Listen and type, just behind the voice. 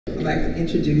I'd like to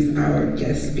introduce our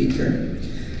guest speaker.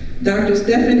 Dr.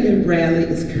 Stefan Bradley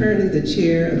is currently the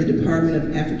chair of the Department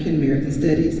of African American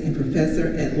Studies and professor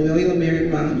at Loyola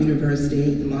Marymount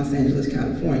University in Los Angeles,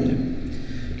 California.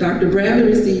 Dr. Bradley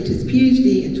received his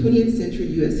PhD in 20th century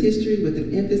U.S. history with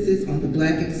an emphasis on the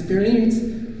Black experience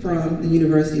from the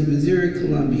University of Missouri,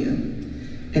 Columbia.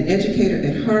 An educator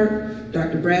at heart,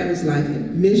 Dr. Bradley's life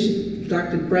ambition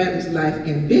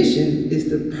is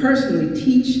to personally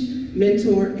teach,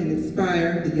 mentor, and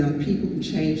inspire the young people who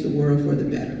change the world for the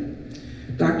better.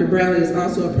 Dr. Bradley is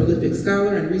also a prolific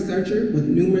scholar and researcher with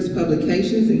numerous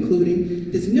publications, including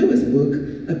his newest book,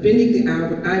 Upending the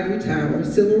Ivory Tower,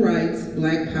 Civil Rights,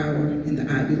 Black Power, and the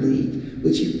Ivy League,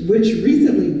 which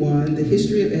recently won the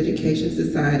History of Education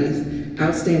Society's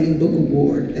Outstanding Book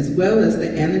Award, as well as the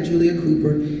Anna Julia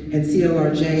Cooper and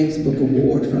C.L.R. James Book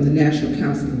Award from the National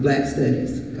Council of Black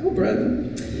Studies. Go, brother.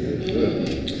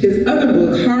 His other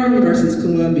book, Harlem versus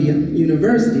Columbia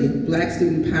University, Black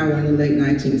Student Power in the late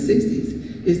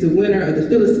 1960s, is the winner of the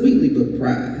Phyllis Wheatley Book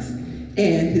Prize.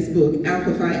 And his book,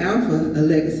 Alpha Phi Alpha, A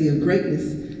Legacy of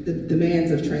Greatness, The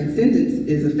Demands of Transcendence,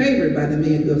 is a favorite by the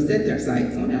men who have set their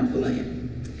sights on Alpha Land.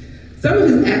 Some of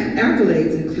his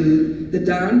accolades include the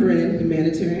Don Brennan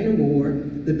Humanitarian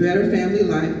Award, the Better Family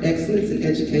Life Excellence in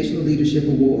Educational Leadership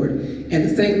Award, and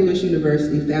the St. Louis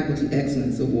University Faculty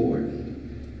Excellence Award.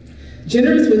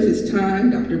 Generous with his time,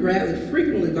 Dr. Bradley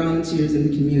frequently volunteers in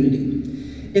the community.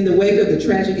 In the wake of the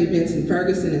tragic events in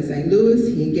Ferguson and St. Louis,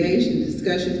 he engaged in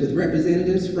discussions with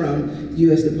representatives from the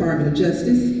U.S. Department of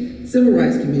Justice, Civil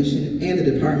Rights Commission, and the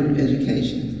Department of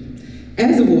Education.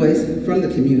 As a voice from the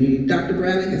community, Dr.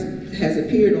 Bradley has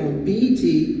appeared on BET,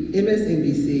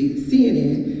 MSNBC,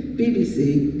 CNN,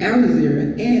 BBC, Al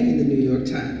Jazeera, and in the New York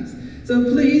Times. So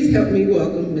please help me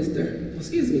welcome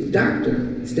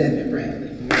Dr. Stefan Bradley.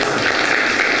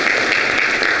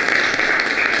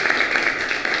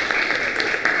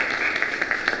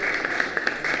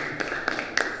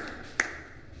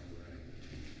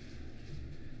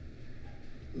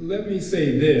 Let me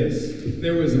say this,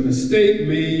 there was a mistake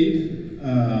made,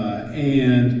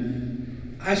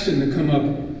 and I shouldn't have come up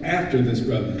after this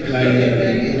brother.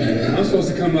 I'm supposed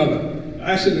to come up,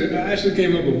 I should have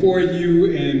came up before you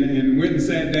and went and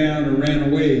sat down or ran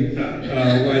away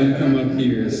while you come up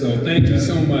here. So thank you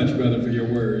so much, brother, for your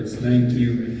words. Thank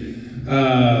you.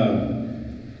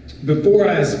 Before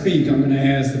I speak, I'm going to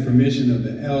ask the permission of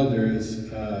the elders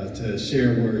to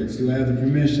share words. Do I have the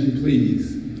permission,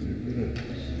 please?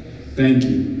 Thank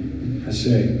you.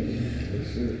 Ashe.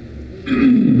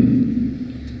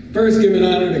 First, giving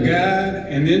honor to God,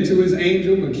 and then to his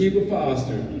angel, Makiba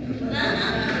Foster,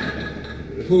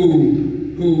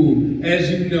 who,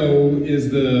 as you know,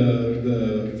 is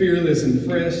the fearless and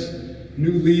fresh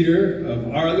new leader of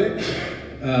AARLCC,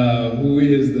 who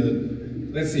is the,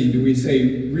 let's see, do we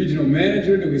say regional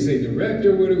manager? Do we say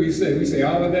director? What do we say? We say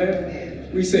all of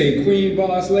that? We say queen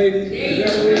boss lady? Is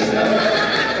that what we say?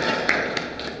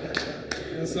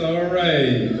 That's all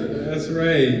right. That's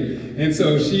right. And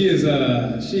so she is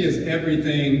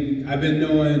everything. I've been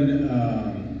knowing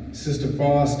Sister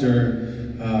Foster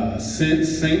since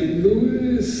St.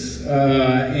 Louis,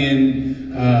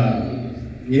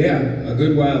 yeah, a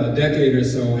good while, a decade or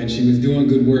so, and she was doing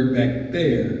good work back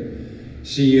there.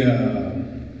 She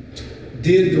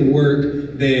did the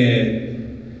work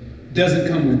that doesn't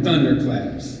come with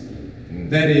thunderclaps.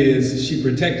 That is, she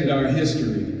protected our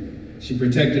history. She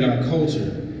protected our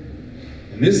culture.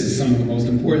 And this is some of the most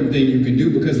important thing you can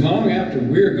do, because long after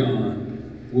we're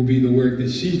gone will be the work that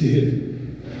she did.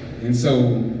 And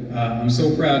so I'm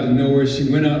so proud to know her. She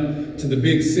went up to the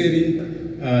big city.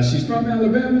 She's from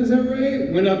Alabama, is that right?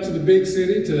 Went up to the big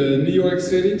city, to New York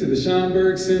City, to the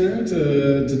Schomburg Center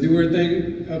to do her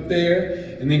thing up there,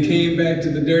 and then came back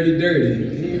to the dirty.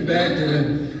 Came back to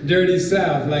the dirty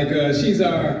South, like she's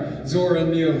our Zora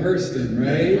Neale Hurston,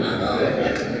 right?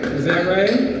 Is that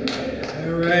right?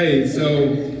 All right,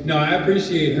 so, no, I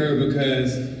appreciate her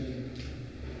because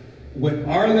what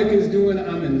AARLCC is doing,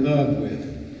 I'm in love with.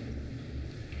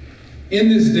 In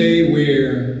this day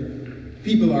where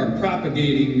people are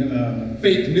propagating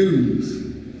fake news,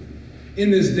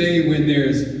 in this day when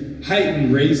there's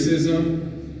heightened racism,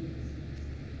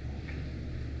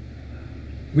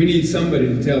 we need somebody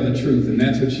to tell the truth, and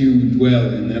that's what you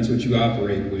dwell in, that's what you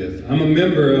operate with. I'm a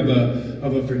member of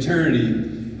a fraternity.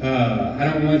 I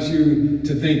don't want you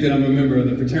to think that I'm a member of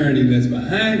the fraternity that's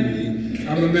behind me.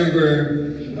 I'm a member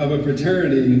of a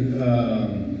fraternity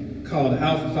called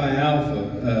Alpha Phi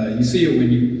Alpha. You see it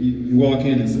when you walk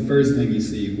in, it's the first thing you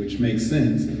see, which makes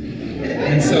sense.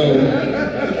 And so,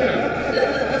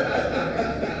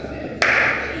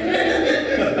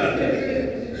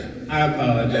 I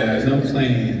apologize. guys. I'm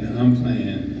playing.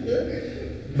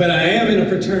 But I am in a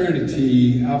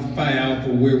fraternity, Alpha Phi Alpha,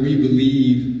 where we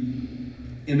believe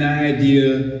in the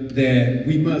idea that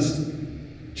we must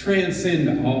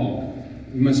transcend all.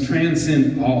 We must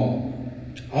transcend all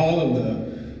of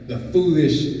the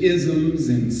foolish isms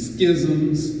and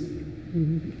schisms,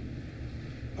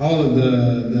 all of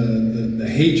the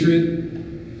hatred,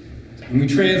 and we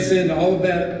transcend all of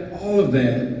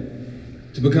that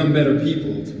to become better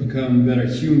people, to become better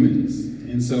humans.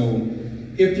 And so,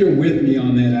 if you're with me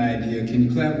on that idea, can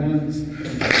you clap once?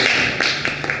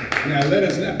 Now let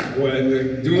us know. Boy,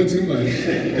 look, doing too much.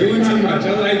 Doing too much.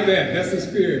 I like that. That's the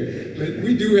spirit. But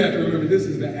we do have to remember this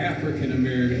is the African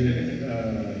American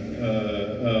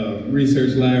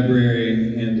Research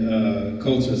Library and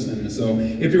Culture Center. So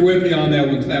if you're with me on that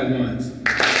one, clap once.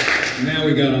 Now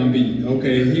we got on beat.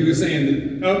 Okay, he was saying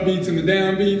the upbeats and the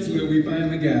downbeats. Look, we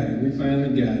finally got it. We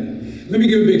finally got it. Let me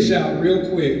give a big shout real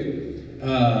quick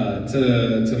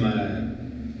to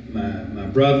my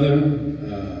brother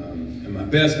and my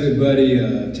best good buddy,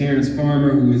 Terrence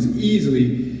Farmer, who is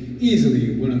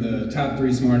easily one of the top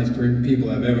 3 smartest people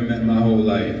I've ever met in my whole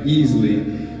life. Easily.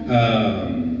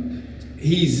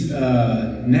 He's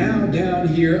now down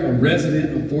here, a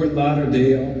resident of Fort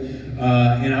Lauderdale,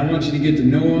 and I want you to get to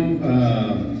know him.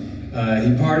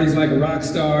 He parties like a rock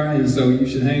star, and so you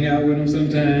should hang out with him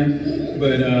sometime.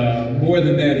 But more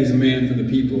than that, he's a man for the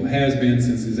people. Has been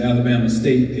since his Alabama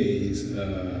State days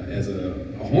as a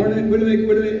hornet. What do they?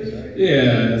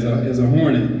 Yeah, as a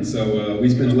hornet. And so we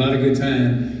spent a lot of good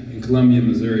time in Columbia,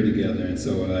 Missouri together. And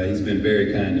so he's been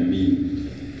very kind to me.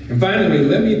 And finally,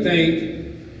 let me thank.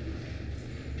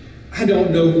 I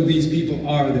don't know who these people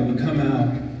are that would come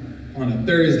out on a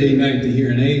Thursday night to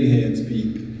hear an egghead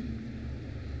speak.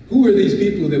 Who are these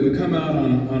people that would come out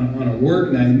on a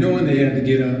work night knowing they had to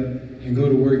get up and go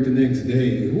to work the next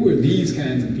day? Who are these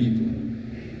kinds of people?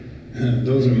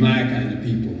 Those are my kind of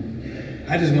people.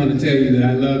 I just want to tell you that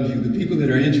I love you. The people that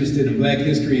are interested in Black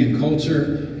history and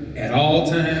culture at all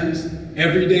times,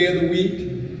 every day of the week,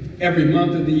 every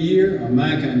month of the year, are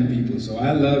my kind of people. So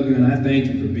I love you and I thank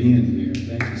you for being here.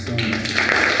 Thank you so much.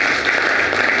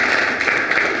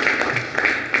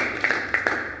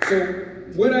 So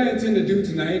what I intend to do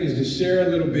tonight is just share a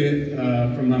little bit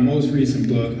from my most recent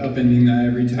book, Upending the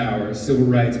Ivory Tower, Civil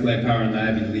Rights, Black Power, and the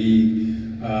Ivy League.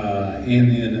 And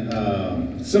then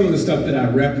some of the stuff that I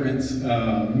reference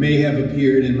may have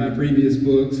appeared in my previous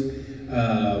books,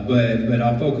 but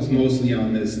I'll focus mostly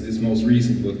on this most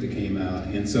recent book that came out.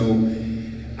 And so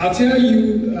I'll tell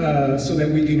you, so that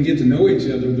we can get to know each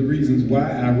other, the reasons why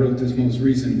I wrote this most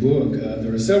recent book.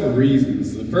 There are several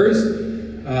reasons. The first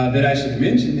that I should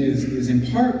mention is in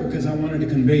part because I wanted to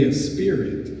convey a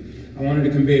spirit. I wanted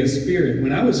to convey a spirit.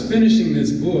 When I was finishing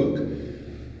this book,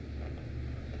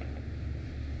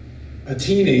 a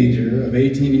teenager of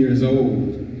 18 years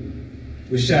old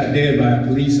was shot dead by a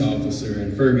police officer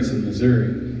in Ferguson,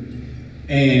 Missouri.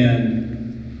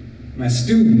 And my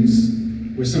students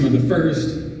were some of the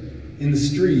first in the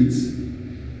streets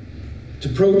to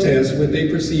protest what they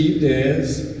perceived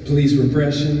as police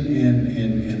repression and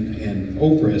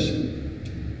oppression.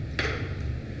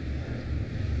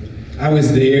 I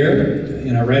was there,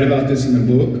 and I write about this in the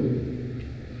book.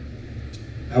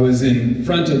 I was in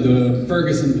front of the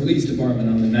Ferguson Police Department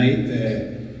on the night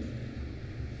that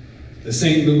the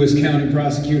St. Louis County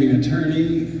prosecuting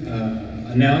attorney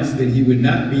announced that he would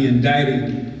not be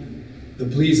indicting the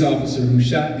police officer who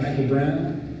shot Michael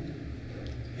Brown.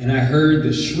 And I heard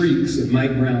the shrieks of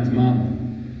Mike Brown's mama,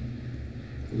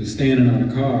 who was standing on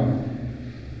a car.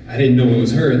 I didn't know it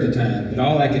was her at the time, but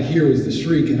all I could hear was the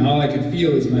shriek, and all I could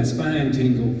feel is my spine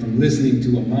tingle from listening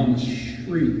to a mama's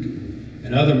shriek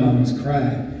and other mamas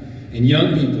cry, and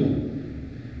young people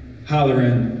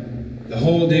hollering, the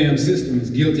whole damn system is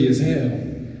guilty as hell.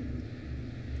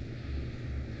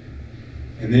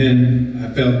 And then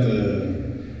I felt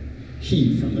the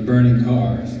heat from the burning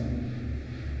cars.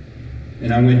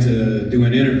 And I went to do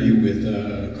an interview with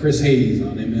Chris Hayes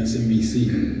on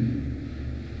MSNBC.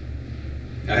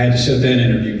 I had to shut that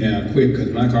interview down quick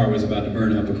because my car was about to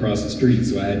burn up across the street,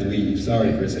 so I had to leave.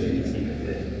 Sorry, Chris Hayes.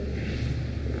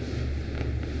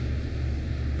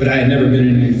 But I had never been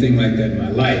in anything like that in my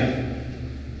life.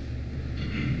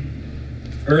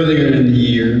 Earlier in the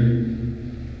year,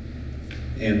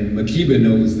 and Makiba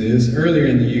knows this, earlier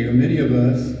in the year, many of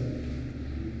us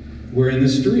were in the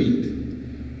street.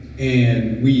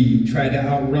 And we tried to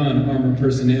outrun armored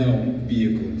personnel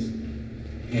vehicles.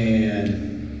 And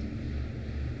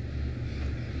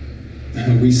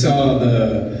we saw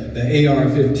the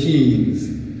AR-15s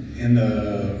and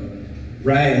the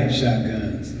riot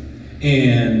shotguns.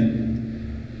 And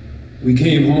we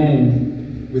came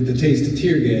home with the taste of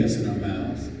tear gas in our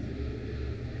mouths.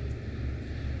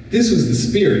 This was the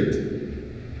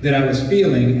spirit that I was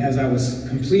feeling as I was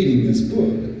completing this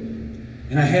book,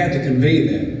 and I had to convey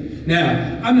that.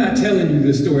 Now, I'm not telling you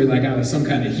this story like I was some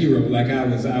kind of hero, like I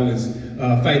was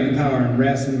fighting the power and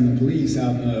wrestling the police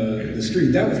out in the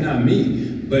street. That was not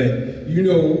me, but you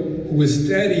know who was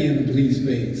steady in the police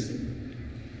space,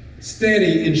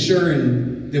 steady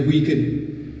ensuring that we could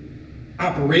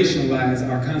operationalize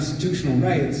our constitutional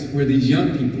rights were these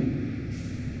young people.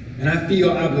 And I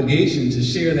feel obligation to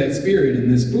share that spirit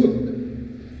in this book,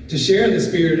 to share the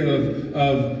spirit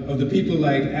of the people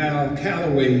like Al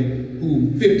Calloway,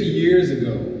 who 50 years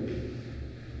ago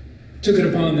took it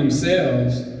upon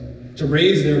themselves to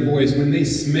raise their voice when they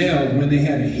smelled, when they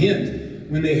had a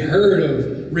hint, when they heard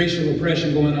of racial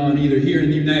oppression going on either here in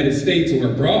the United States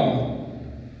or abroad.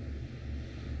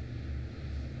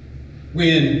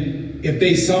 When, if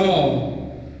they saw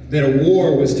that a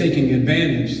war was taking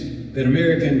advantage, that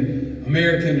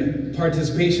American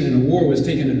participation in a war was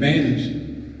taking advantage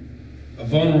of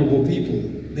vulnerable people,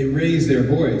 they raised their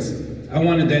voice. I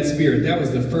wanted that spirit. That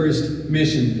was the first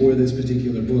mission for this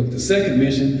particular book. The second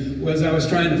mission was I was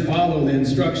trying to follow the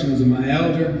instructions of my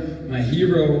elder, my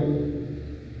hero,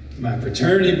 my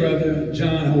fraternity brother,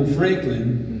 John Hope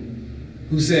Franklin,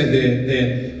 who said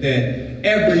that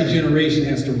every generation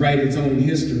has to write its own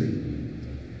history.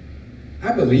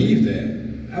 I believe that.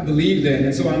 I believe that,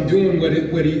 and so I'm doing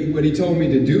what he told me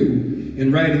to do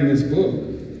in writing this book.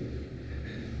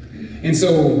 And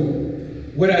so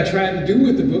what I tried to do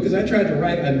with the book is I tried to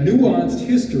write a nuanced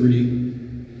history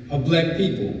of black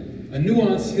people, a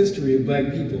nuanced history of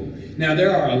black people. Now,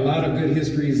 there are a lot of good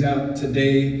histories out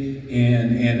today,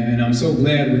 and I'm so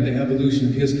glad with the evolution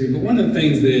of history, but one of the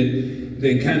things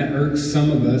that kind of irks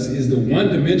some of us is the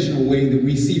one-dimensional way that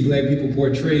we see black people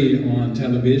portrayed on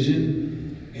television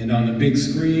and on the big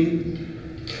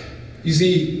screen. You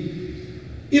see,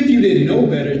 if you didn't know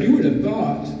better, you would have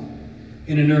thought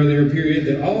in an earlier period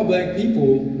that all black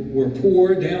people were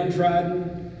poor,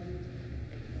 downtrodden,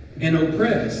 and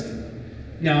oppressed.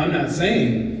 Now, I'm not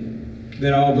saying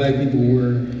that all black people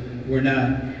were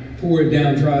not poor,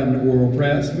 downtrodden, or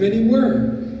oppressed. Many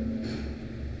were.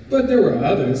 But there were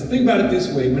others. Think about it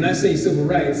this way. When I say civil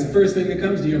rights, the first thing that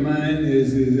comes to your mind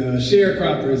is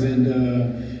sharecroppers and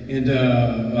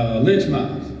lynch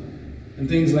mobs and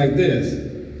things like this.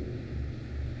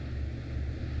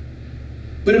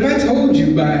 But if I told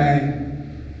you by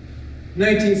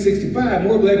 1965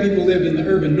 more black people lived in the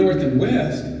urban north and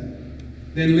west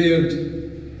than lived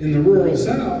in the rural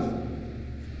south,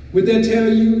 would that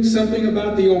tell you something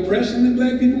about the oppression that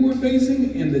black people were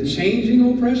facing and the changing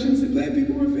oppressions that black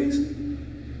people were facing?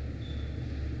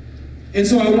 And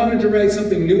so I wanted to write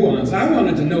something nuanced. I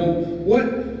wanted to know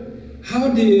how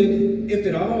did, if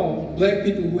at all, black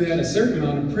people who had a certain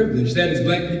amount of privilege, that is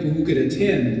black people who could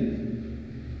attend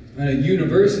at a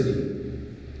university,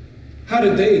 how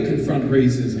did they confront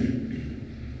racism?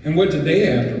 And what did they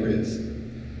have to risk?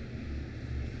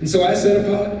 And so I set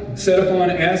upon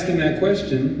asking that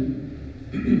question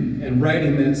and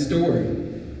writing that story.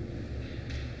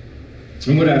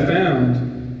 And what I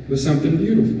found was something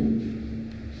beautiful.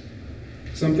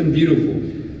 Something beautiful.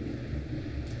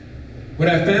 What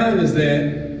I found is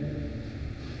that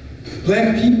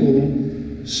black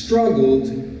people struggled,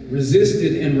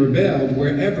 resisted, and rebelled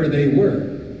wherever they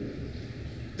were.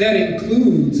 That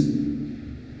includes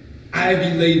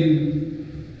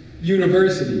Ivy-laden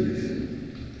universities.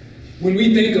 When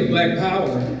we think of black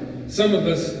power, some of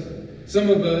us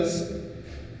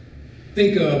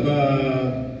think of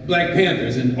Black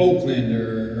Panthers in Oakland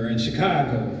or in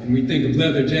Chicago, and we think of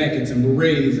leather jackets and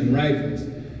berets and rifles,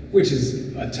 which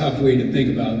is a tough way to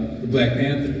think about the Black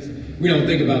Panthers. We don't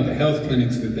think about the health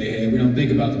clinics that they had. We don't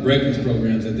think about the breakfast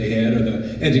programs that they had or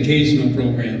the educational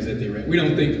programs that they ran. We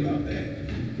don't think about that.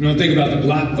 We don't think about the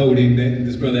block voting that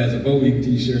this brother has a voting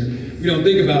t-shirt. We don't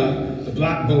think about the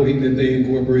block voting that they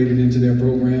incorporated into their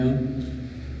program.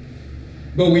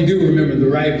 But we do remember the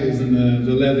rifles and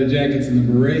the leather jackets and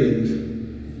the berets.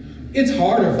 It's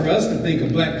harder for us to think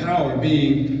of black power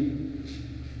being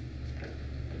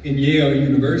in Yale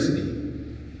University.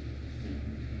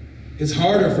 It's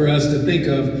harder for us to think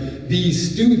of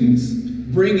these students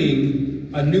bringing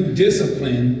a new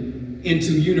discipline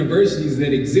into universities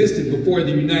that existed before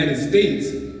the United States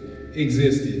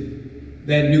existed.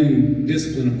 That new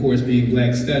discipline, of course, being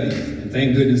Black Studies. And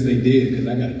thank goodness they did, because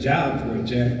I got a job for it,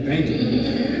 Jack. Thank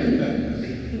you.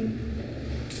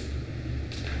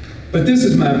 But this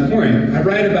is my point. I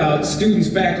write about students,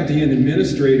 faculty, and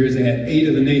administrators at 8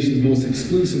 of the nation's most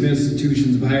exclusive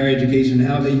institutions of higher education and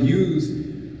how they use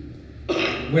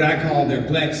what I call their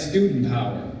black student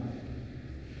power.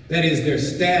 That is, their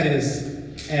status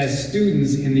as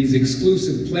students in these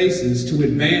exclusive places to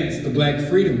advance the black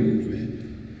freedom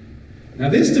movement. Now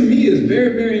this to me is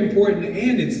very, very important,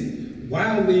 and it's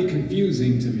wildly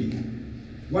confusing to me.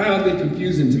 Wildly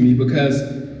confusing to me because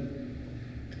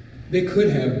they could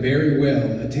have very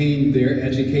well attained their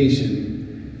education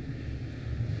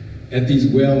at these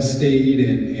well-stayed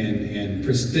and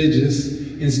prestigious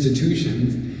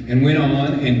institutions and went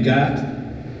on and got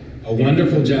a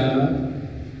wonderful job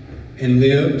and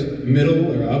lived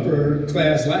middle or upper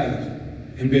class life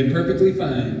and been perfectly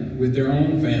fine with their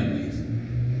own families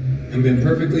and been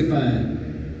perfectly fine.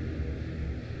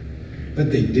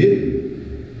 But they didn't.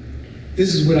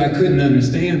 This is what I couldn't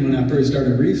understand when I first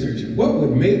started researching. What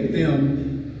would make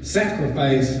them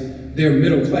sacrifice their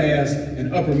middle class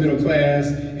and upper middle class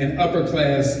and upper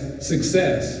class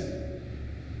success?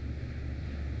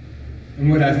 And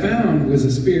what I found was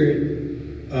a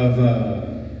spirit of,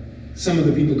 some of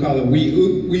the people call it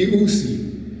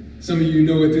we-usi. Some of you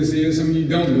know what this is, some of you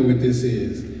don't know what this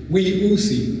is.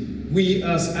 We-usi, we,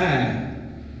 us, I.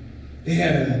 They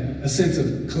had a sense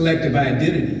of collective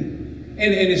identity.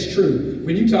 And it's true.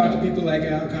 When you talk to people like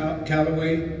Al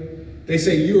Calloway, they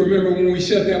say, you remember when we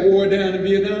shut that war down in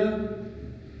Vietnam?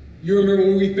 You remember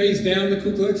when we faced down the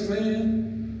Ku Klux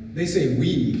Klan? They say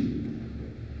we.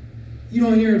 You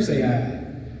don't hear them say I.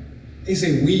 They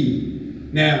say we.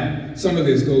 Now, some of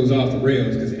this goes off the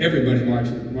rails because everybody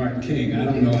marched with Martin King. I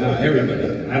don't know how everybody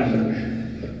did. I don't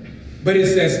know. But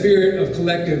it's that spirit of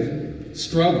collective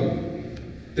struggle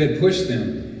that pushed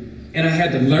them. And I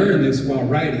had to learn this while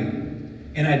writing.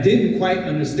 And I didn't quite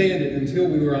understand it until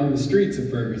we were on the streets of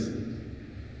Ferguson.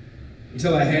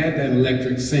 Until I had that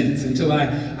electric sense. Until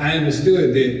I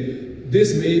understood that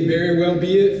this may very well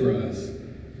be it for us.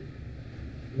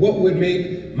 What would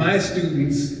make my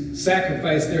students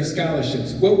sacrifice their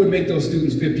scholarships? What would make those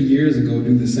students 50 years ago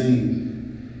do the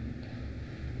same?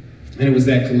 And it was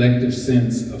that collective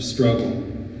sense of struggle.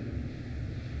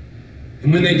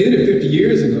 And when they did it 50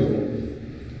 years ago,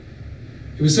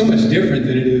 it was so much different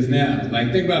than it is now.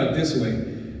 Like, think about it this way.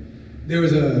 There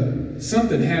was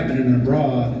something happening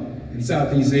abroad in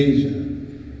Southeast Asia.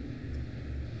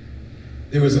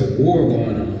 There was a war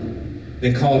going on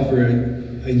that called for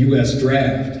a US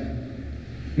draft.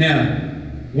 Now,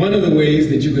 one of the ways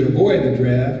that you could avoid the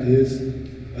draft is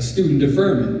a student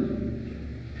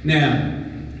deferment. Now,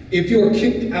 if you're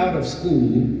kicked out of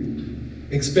school,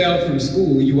 expelled from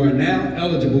school, you are now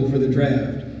eligible for the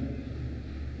draft.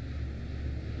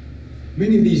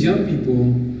 Many of these young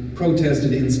people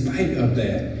protested in spite of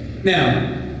that.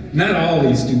 Now, not all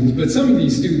these students, but some of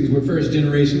these students were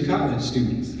first-generation college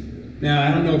students. Now,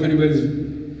 I don't know if anybody's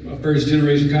a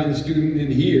first-generation college student in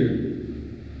here.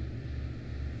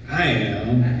 I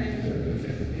am.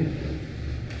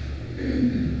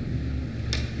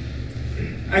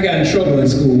 I got in trouble in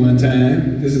school one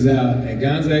time. This is out at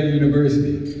Gonzaga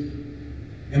University.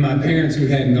 And my parents who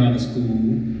hadn't gone to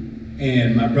school,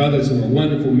 and my brothers who were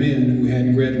wonderful men who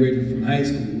hadn't graduated from high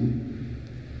school,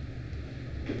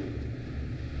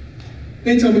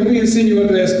 they told me, we didn't send you up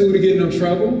to that school to get in no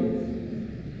trouble.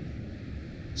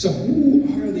 So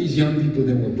who are these young people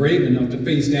that were brave enough to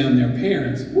face down their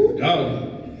parents? Woo, doggy.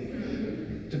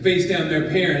 To face down their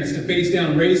parents, to face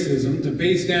down racism, to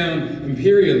face down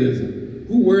imperialism.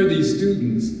 Who were these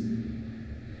students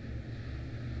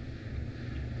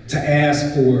to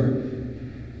ask for,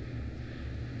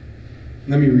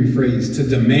 let me rephrase, to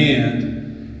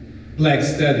demand black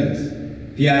studies,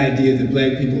 the idea that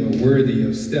black people are worthy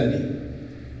of study.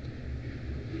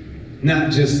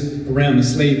 Not just around the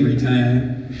slavery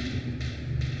time,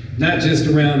 not just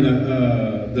around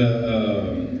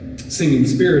the singing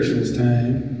spirituals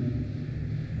time,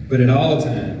 but at all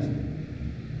times.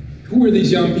 Who were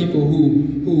these young people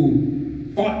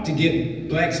who fought to get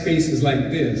black spaces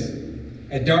like this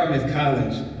at Dartmouth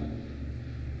College?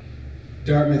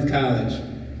 Dartmouth College,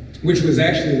 which was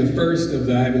actually the first of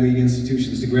the Ivy League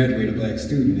institutions to graduate a black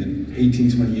student in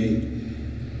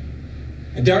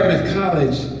 1828. At Dartmouth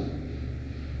College,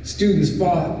 students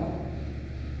fought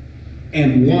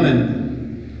and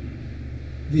won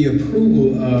the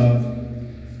approval of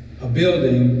a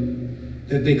building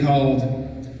that they called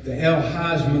the El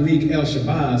Hajj Malik El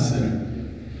Shabazz Center,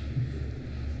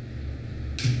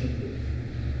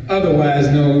 otherwise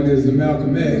known as the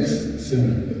Malcolm X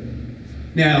Center.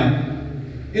 Now,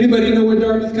 anybody know where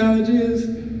Dartmouth College is?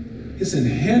 It's in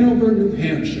Hanover, New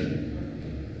Hampshire.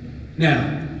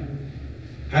 Now,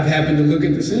 I've happened to look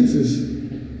at the census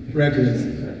records.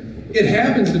 It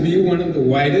happens to be one of the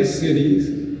whitest cities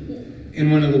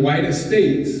in one of the whitest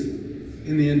states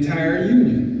in the entire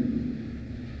Union.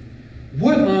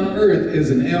 what on earth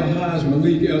is an El Hajj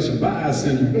Malik El Shabazz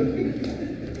Center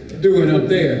doing up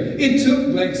there? It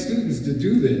took black students to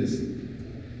do this,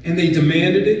 and they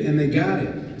demanded it and they got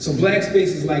it. So black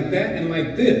spaces like that and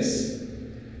like this.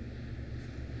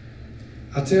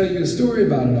 I'll tell you a story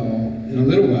about it all in a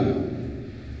little while.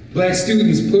 Black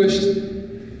students pushed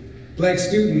black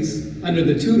students under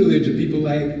the tutelage of people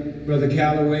like Brother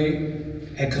Calloway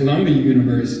at Columbia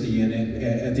University and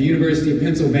at the University of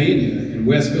Pennsylvania in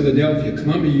West Philadelphia,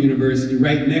 Columbia University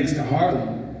right next to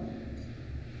Harlem,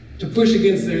 to push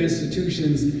against their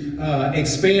institution's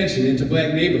expansion into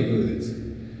black neighborhoods.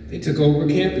 They took over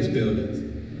campus buildings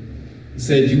and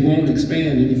said, you won't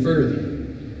expand any further.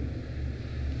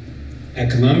 At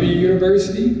Columbia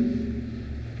University,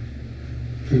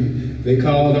 they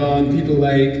called on people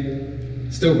like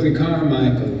Stokely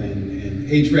Carmichael and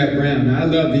H. Rap Brown. Now, I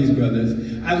love these brothers.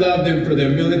 I love them for their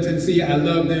militancy. I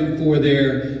love them for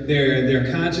their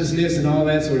consciousness and all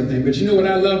that sort of thing. But you know what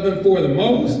I love them for the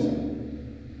most?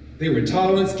 They were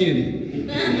tall and skinny.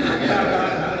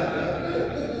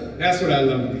 That's what I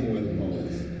love them for the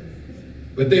most.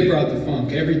 But they brought the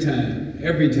funk every time,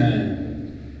 every time.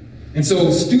 And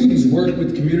so students worked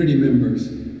with community members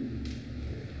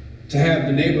to have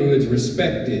the neighborhoods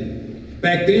respected.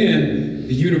 Back then,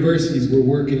 the universities were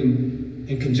working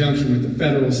in conjunction with the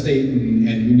federal, state,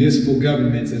 and municipal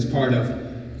governments as part of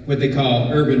what they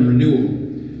call urban renewal.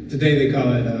 Today they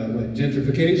call it, what,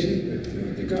 gentrification? Is that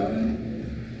what they call it?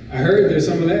 I heard there's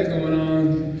some of that going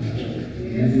on,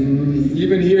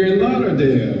 even here in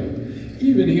Lauderdale,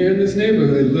 even here in this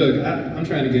neighborhood. Look, I'm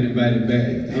trying to get invited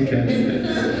back. I'm trying to,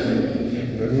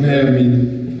 don't have me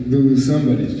lose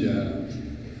somebody's job.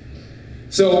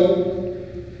 So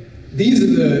these are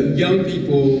the young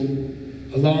people,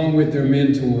 along with their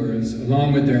mentors,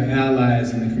 along with their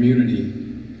allies in the community,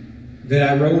 that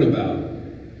I wrote about.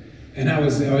 And I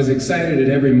was excited at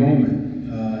every moment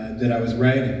that I was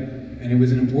writing. And it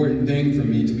was an important thing for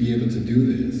me to be able to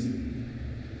do this.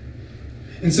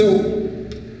 And so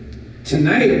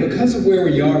tonight, because of where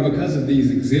we are, because of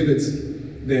these exhibits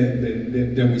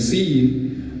that we see,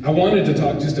 I wanted to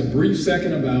talk just a brief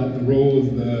second about the role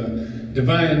of the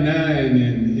Divine Nine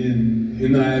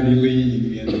in the Ivy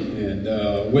League and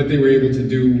what they were able to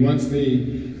do once they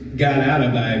got out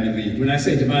of the Ivy League. When I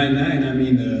say Divine Nine, I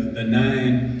mean the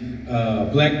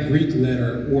 9 Black Greek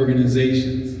letter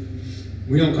organizations.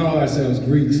 We don't call ourselves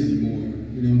Greeks anymore.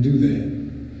 We don't do that.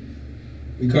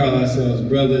 We call ourselves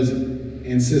brothers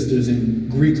and sisters in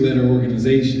Greek letter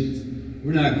organizations.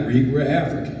 We're not Greek, we're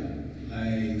African.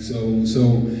 So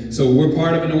we're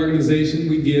part of an organization,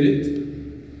 we get it.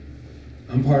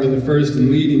 I'm part of the first and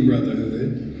leading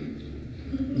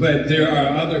brotherhood. But there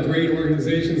are other great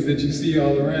organizations that you see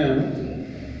all around.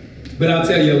 But I'll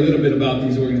tell you a little bit about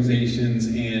these organizations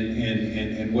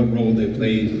and what role they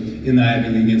played in the Ivy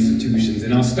League institutions.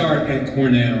 And I'll start at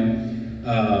Cornell.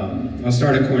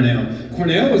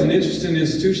 Cornell was an interesting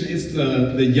institution. It's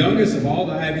the youngest of all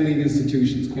the Ivy League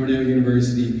institutions, Cornell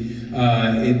University.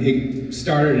 It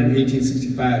started in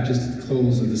 1865, just at the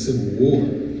close of the Civil War.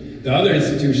 The other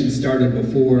institutions started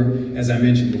before, as I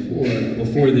mentioned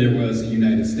before there was a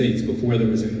United States, before there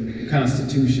was a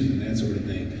Constitution and that sort of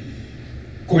thing.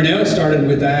 Cornell started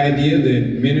with the idea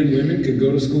that men and women could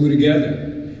go to school together.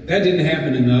 That didn't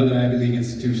happen in the other Ivy League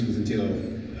institutions until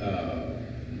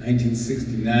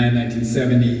 1969,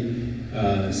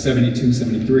 1970, 72,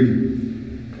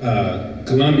 73.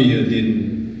 Columbia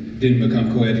didn't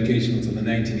become co-educational until the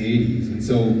 1980s. And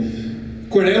so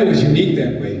Cornell was unique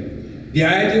that way. The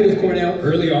idea with Cornell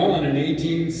early on in the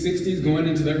 1860s, going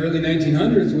into the early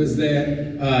 1900s, was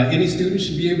that any student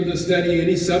should be able to study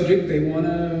any subject they want.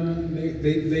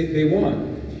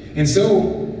 And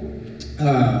so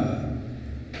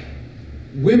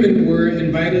women were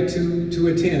invited to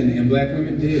attend, and black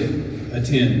women did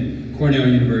attend Cornell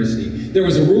University. There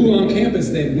was a rule on campus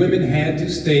that women had to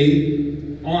stay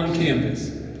on campus.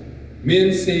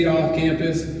 Men stayed off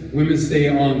campus, women stay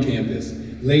on campus.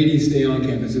 Ladies stay on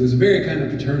campus. It was a very kind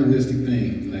of paternalistic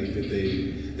thing, like that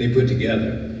they put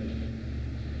together.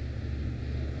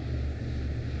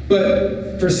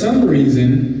 But for some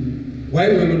reason,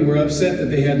 white women were upset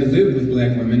that they had to live with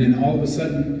black women, and all of a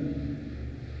sudden,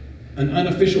 an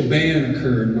unofficial ban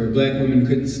occurred where black women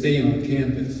couldn't stay on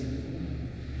campus.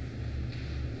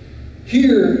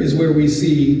 Here is where we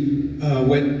see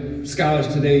what scholars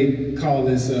today call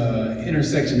this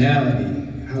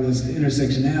intersectionality, how this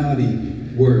intersectionality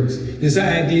works. This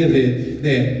idea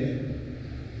that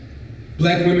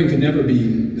black women could never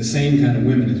be the same kind of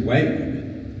women as white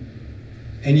women.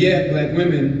 And yet black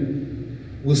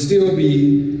women will still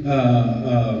be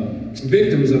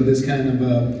victims of this kind of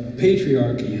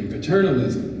patriarchy and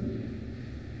paternalism.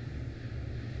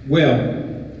 Well,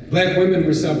 black women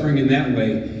were suffering in that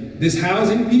way. This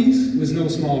housing piece was no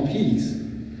small piece.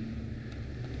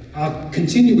 I'll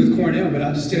continue with Cornell, but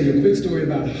I'll just tell you a quick story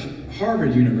about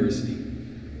Harvard University.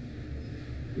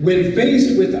 When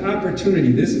faced with the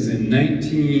opportunity, this is in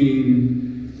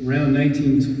around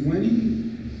 1920,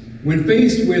 when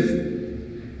faced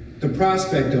with the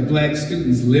prospect of black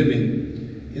students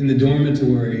living in the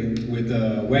dormitory with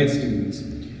white students,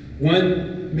 one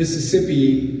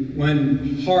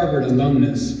Harvard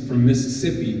alumnus from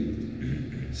Mississippi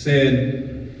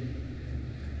said,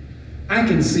 "I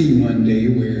can see one day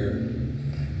where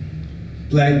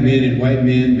black men and white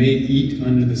men may eat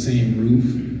under the same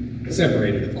roof,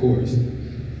 separated of course,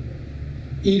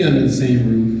 eat under the same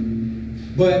roof,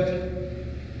 but,"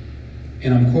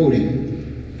 and I'm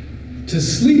quoting, "to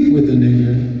sleep with a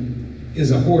nigger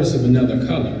is a horse of another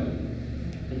color."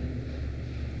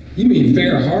 You mean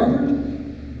fair Harvard?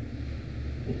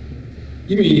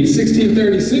 You mean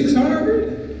 1636 Harvard?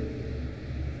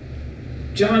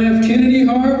 John F. Kennedy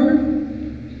Harvard?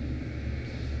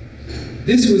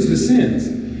 This was the sense.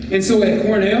 And so at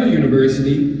Cornell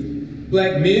University,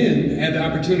 black men had the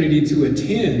opportunity to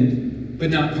attend,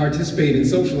 but not participate in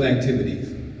social activities.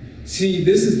 See,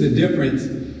 this is the difference.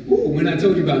 Ooh, when I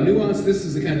told you about nuance, this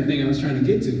is the kind of thing I was trying to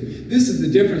get to. This is the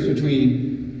difference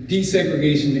between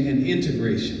desegregation and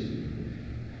integration.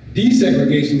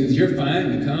 Desegregation is you're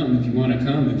fine to come if you want to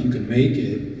come, if you can make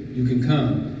it, you can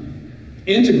come.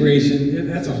 Integration,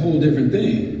 that's a whole different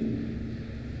thing.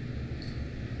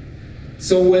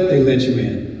 So what, they let you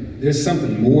in. There's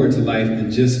something more to life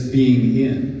than just being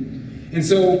in. And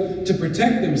so to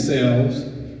protect themselves,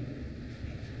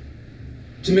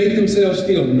 to make themselves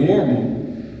feel normal,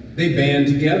 they band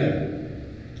together.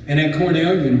 And at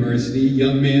Cornell University,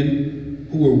 young men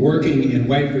who were working in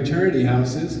white fraternity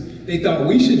houses, they thought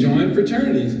we should join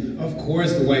fraternities. Of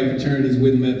course the white fraternities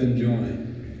wouldn't let them join.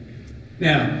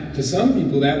 Now, to some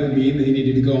people that would mean they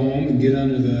needed to go home and get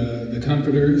under the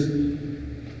comforters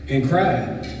and cry.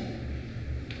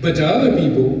 But to other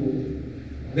people,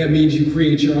 that means you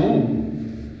create your own.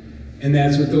 And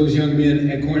that's what those young men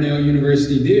at Cornell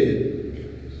University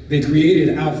did. They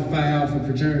created Alpha Phi Alpha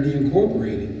Fraternity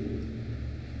Incorporated.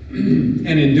 And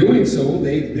in doing so,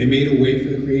 they made a way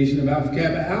for the creation of Alpha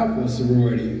Kappa Alpha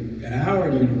sorority at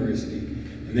Howard University.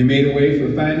 And they made a way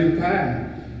for Phi Nu Pi,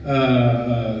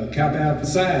 Kappa Alpha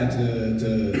Psi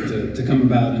to come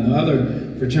about, and the other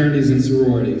fraternities and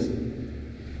sororities.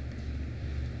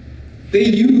 They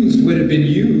used what had been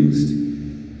used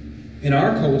in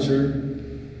our culture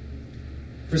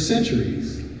for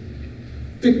centuries,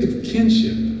 fictive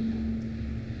kinship.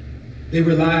 They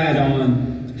relied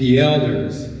on the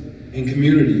elders and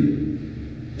community.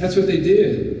 That's what they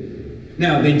did.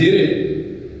 Now, they did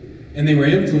it, and they were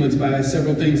influenced by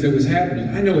several things that was happening.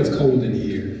 I know it's cold in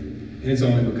here, and it's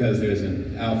only because there's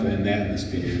an alpha in the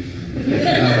atmosphere.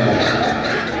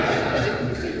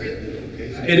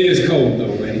 It is cold,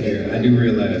 though, in here. I do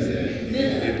realize that.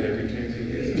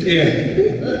 Yeah.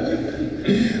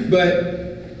 But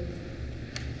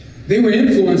they were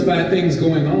influenced by things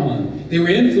going on. They were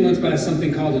influenced by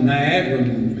something called the Niagara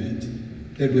movement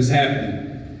that was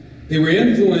happening. They were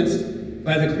influenced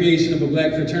by the creation of a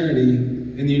black fraternity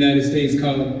in the United States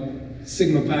called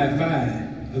Sigma Pi Phi,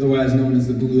 otherwise known as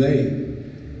the Boule.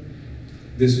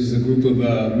 This was a group of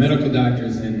medical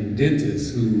doctors and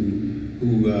dentists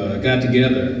who got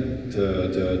together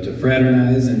to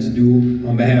fraternize and to do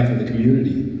on behalf of the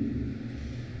community.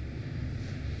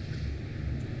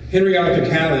 Henry Arthur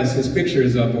Callis, his picture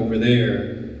is up over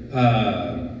there.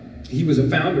 He was a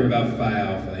founder of Alpha Phi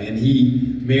Alpha, and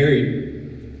he married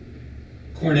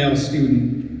Cornell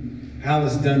student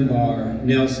Alice Dunbar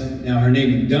Nelson. Now, her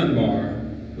name Dunbar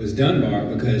was Dunbar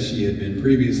because she had been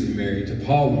previously married to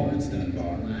Paul Laurence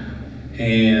Dunbar.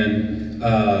 And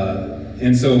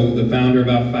so the founder of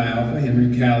Alpha Phi Alpha,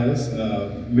 Henry Callis,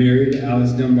 married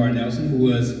Alice Dunbar Nelson, who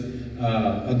was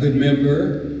a good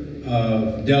member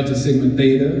of Delta Sigma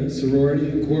Theta Sorority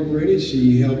Incorporated.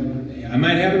 She helped, I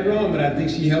might have it wrong, but I think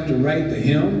she helped to write the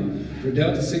hymn for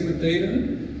Delta Sigma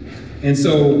Theta. And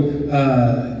so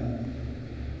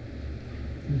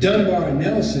Dunbar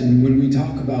Nelson, when we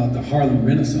talk about the Harlem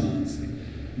Renaissance,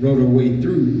 wrote her way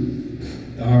through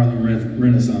the Harlem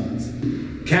Renaissance.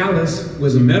 Callis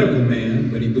was a medical man,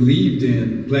 but he believed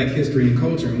in black history and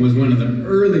culture and was one of the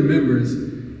early members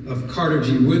of Carter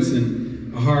G.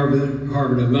 Woodson, a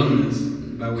Harvard alumnus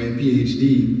by way of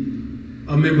PhD,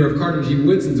 a member of Carter G.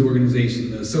 Woodson's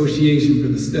organization, the Association for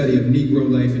the Study of Negro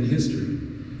Life and History.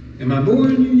 Am I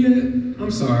boring you yet?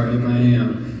 I'm sorry if I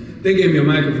am. They gave me a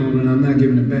microphone and I'm not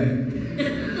giving it back.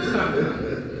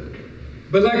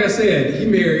 But like I said, he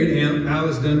married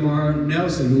Alice Dunbar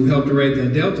Nelson, who helped to write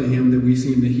that Delta hymn that we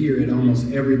seem to hear at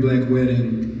almost every black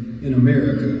wedding in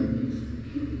America.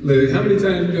 Look, how many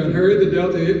times have you done heard the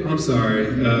Delta hymn? I'm sorry.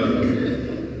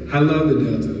 I love the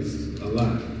Deltas a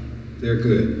lot. They're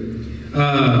good.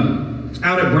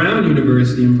 Out at Brown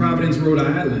University in Providence, Rhode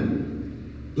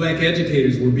Island, black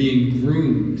educators were being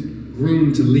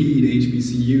groomed to lead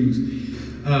HBCUs.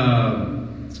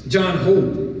 John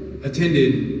Hope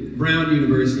attended Brown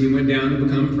University and went down to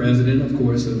become president, of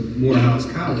course, of Morehouse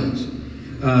College.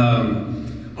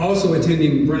 Also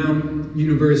attending Brown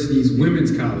University's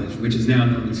Women's College, which is now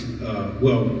known as,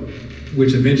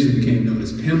 which eventually became known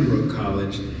as Pembroke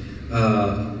College,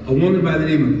 a woman by the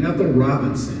name of Ethel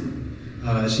Robinson.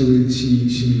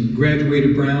 She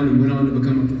graduated Brown and went on to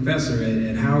become a professor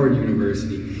at Howard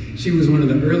University. She was one of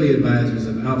the early advisors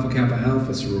of Alpha Kappa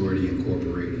Alpha Sorority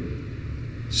Incorporated.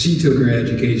 She took her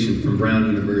education from Brown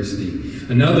University.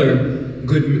 Another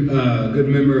good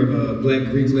member of a black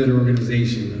Greek letter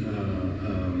organization,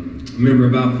 a member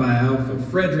of Alpha Phi Alpha,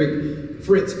 Frederick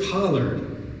Fritz Pollard.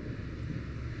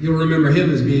 You'll remember him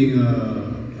as being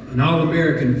an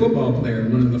All-American football player,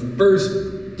 one of the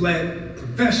first black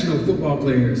professional football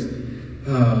players,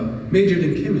 majored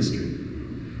in chemistry.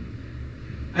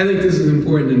 I think this is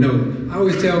important to note. I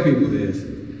always tell people this,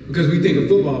 because we think of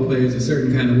football players a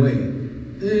certain kind of way.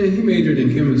 He majored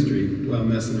in chemistry while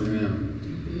messing around.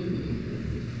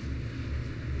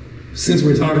 Since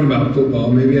we're talking about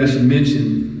football, maybe I should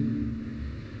mention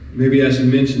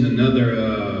another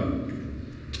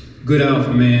good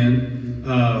alpha man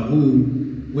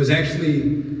who was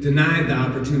actually denied the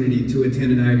opportunity to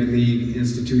attend an Ivy League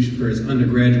institution for his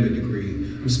undergraduate degree.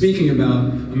 I'm speaking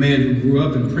about a man who grew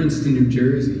up in Princeton, New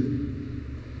Jersey,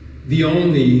 the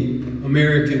only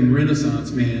American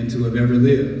Renaissance man to have ever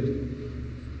lived.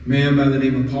 A man by the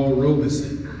name of Paul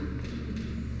Robeson.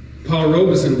 Paul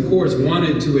Robeson, of course,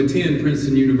 wanted to attend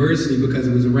Princeton University because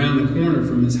it was around the corner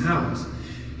from his house.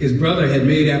 His brother had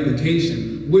made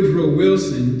application. Woodrow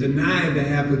Wilson denied the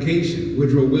application.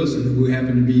 Woodrow Wilson, who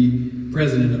happened to be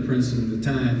president of Princeton at the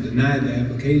time, denied the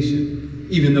application,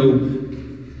 even though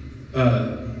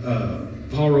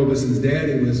Paul Robeson's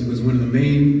daddy was one of the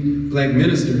main black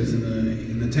ministers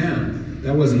in the town.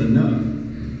 That wasn't enough.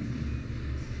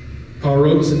 Paul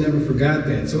Robeson never forgot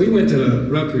that. So he went to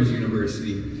Rutgers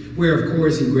University, where of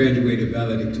course he graduated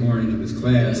valedictorian of his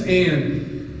class,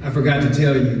 and I forgot to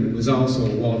tell you, was also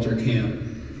a Walter Camp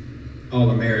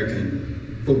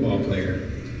All-American football player.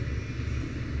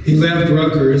 He left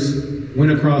Rutgers,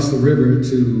 went across the river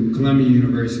to Columbia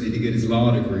University to get his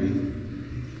law degree.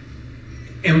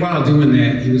 And while doing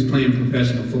that, he was playing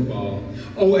professional football.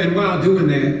 Oh, and while doing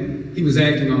that, he was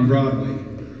acting on Broadway.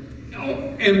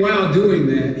 Oh, and while doing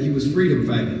that, he was freedom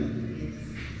fighting.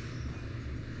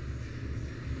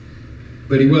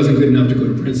 But he wasn't good enough to go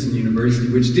to Princeton University,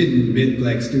 which didn't admit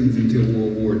black students until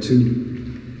World War II.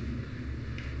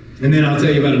 And then I'll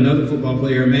tell you about another football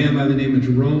player, a man by the name of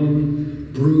Jerome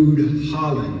Brood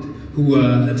Holland, who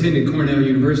attended Cornell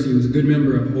University. He was a good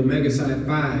member of Omega Psi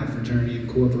Phi Fraternity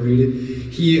Incorporated.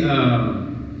 He, on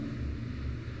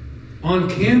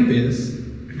campus,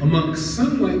 amongst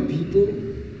some white people,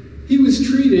 he was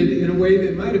treated in a way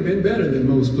that might have been better than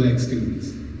most black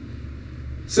students.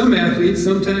 Some athletes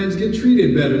sometimes get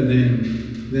treated better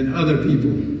than other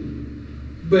people,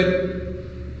 but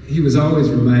he was always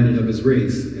reminded of his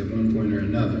race at one point or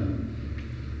another.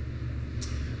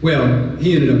 Well,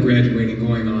 he ended up graduating,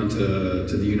 going on to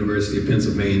the University of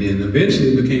Pennsylvania, and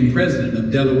eventually became president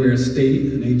of Delaware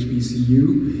State, an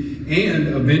HBCU, and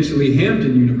eventually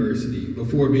Hampton University,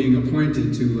 before being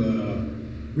appointed to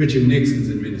Richard Nixon's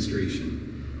administration.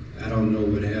 I don't know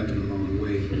what happened along the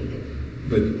way,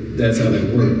 but that's how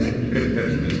that works.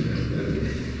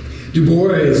 Du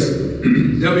Bois,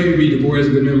 W.E.B. Du Bois, a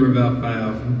good member of Alpha Phi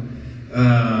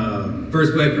Alpha,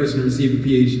 first black person to receive a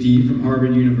PhD from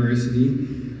Harvard University.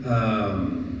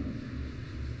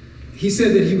 He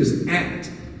said that he was at,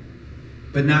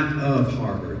 but not of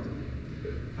Harvard.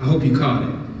 I hope you caught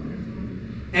it.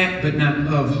 At, but not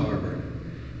of Harvard.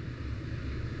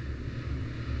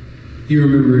 He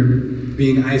remembered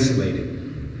being isolated.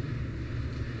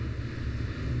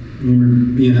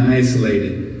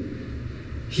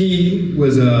 He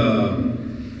was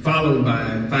followed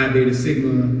by Phi Beta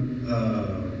Sigma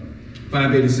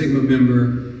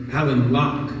member Alan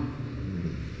Locke.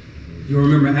 You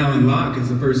remember Alan Locke as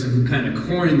the person who kind of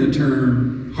coined the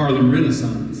term Harlem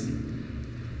Renaissance.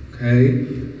 Okay?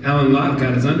 Alan Locke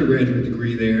got his undergraduate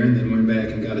degree there and then went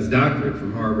back and got his doctorate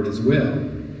from Harvard as well.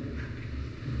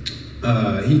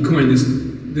 He coined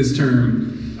this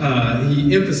term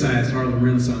he emphasized Harlem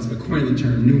Renaissance by coining the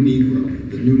term New Negro,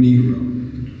 the New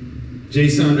Negro. J.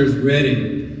 Saunders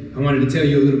Redding, I wanted to tell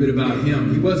you a little bit about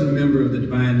him. He wasn't a member of the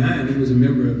Divine Nine, he was a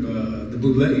member of the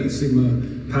Boule, Sigma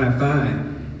Pi Phi.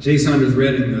 J. Saunders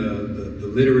Redding, the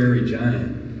literary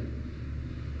giant.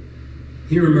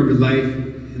 He remembered life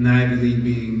in the Ivy League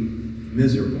being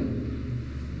miserable.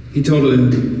 He told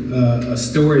a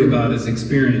story about his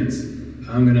experience.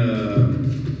 I'm gonna,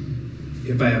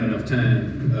 if I have enough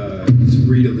time, just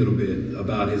read a little bit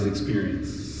about his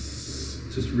experience.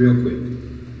 Just real quick.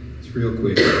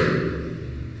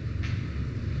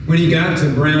 When he got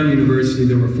to Brown University,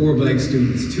 there were 4 black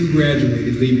students. 2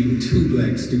 graduated, leaving 2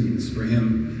 black students for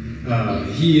him,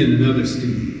 he and another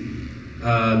student.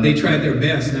 They tried their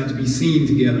best not to be seen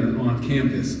together on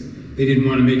campus. They didn't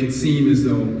want to make it seem as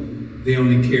though they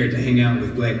only cared to hang out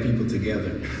with black people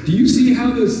together. Do you see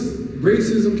how this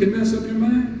racism can mess up your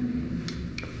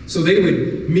mind? So they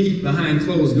would meet behind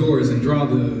closed doors and draw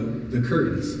the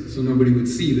curtains so nobody would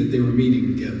see that they were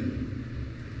meeting together.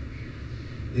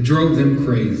 It drove them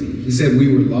crazy. He said we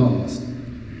were lost.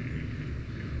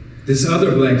 This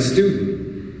other black student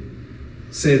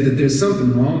said that there's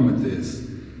something wrong with this.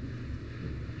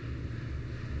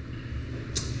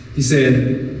 He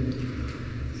said,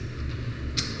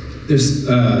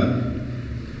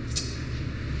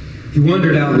 he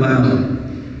wondered out loud.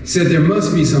 He said, there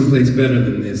must be someplace better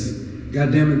than this.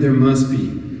 God damn it, there must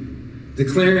be.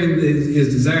 Declaring his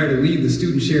desire to leave, the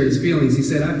student shared his feelings. He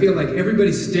said, I feel like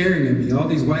everybody's staring at me, all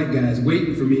these white guys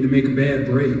waiting for me to make a bad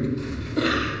break.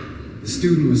 The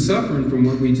student was suffering from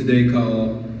what we today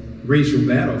call racial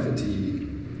battle fatigue.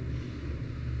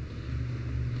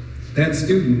 That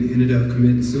student ended up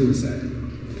committing suicide.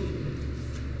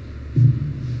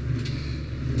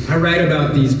 I write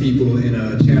about these people in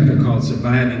a chapter called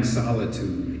Surviving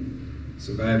Solitude.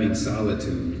 Surviving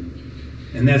Solitude.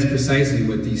 And that's precisely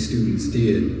what these students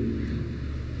did,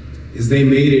 is they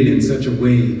made it in such a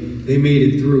way, they made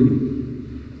it through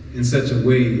in such a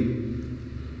way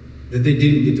that they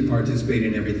didn't get to participate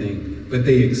in everything, but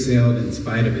they excelled in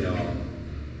spite of it all.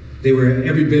 They were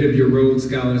every bit of your Rhodes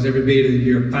Scholars, every bit of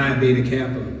your Phi Beta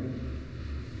Kappa.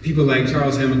 People like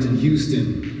Charles Hamilton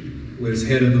Houston was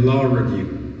head of the Law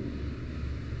Review.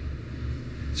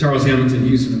 Charles Hamilton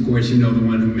Houston, of course, you know, the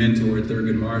one who mentored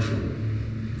Thurgood Marshall.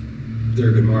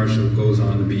 Thurgood Marshall goes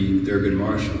on to be Thurgood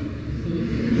Marshall.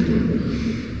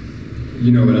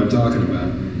 You know what I'm talking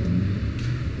about.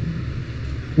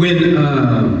 When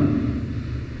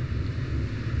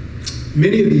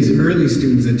many of these early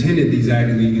students attended these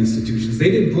Ivy League institutions,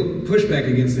 they didn't push back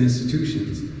against the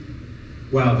institutions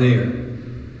while there.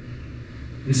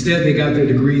 Instead, they got their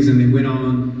degrees and they went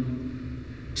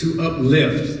on to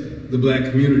uplift the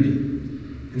black community.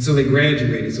 And so they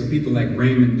graduated. So people like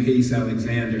Raymond Pace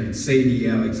Alexander and Sadie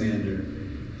Alexander,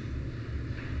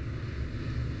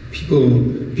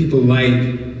 people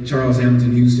like Charles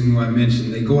Hamilton Houston, who I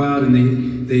mentioned, they go out and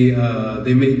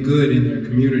they make good in their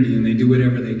community and they do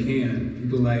whatever they can.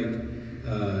 People like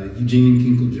Eugene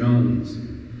Kinkle Jones.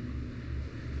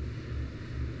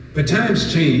 But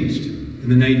times changed in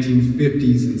the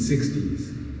 1950s and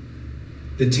 60s.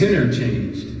 The tenor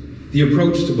changed. The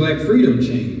approach to black freedom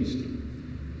changed.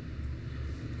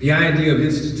 The idea of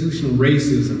institutional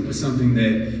racism was something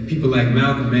that people like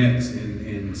Malcolm X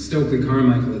and Stokely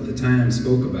Carmichael at the time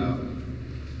spoke about.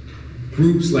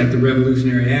 Groups like the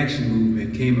Revolutionary Action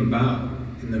Movement came about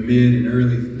in the mid and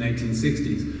early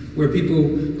 1960s, where people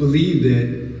believed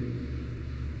that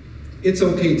it's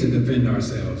okay to defend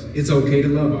ourselves. It's okay to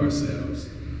love ourselves.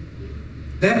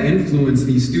 That influenced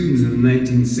these students in the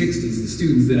 1960s, the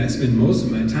students that I spend most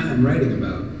of my time writing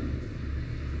about.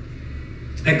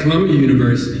 At Columbia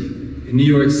University in New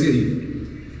York City,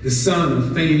 the son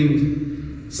of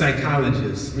famed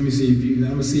psychologists, I'm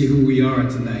gonna see who we are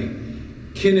tonight,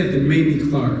 Kenneth and Mamie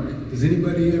Clark. Has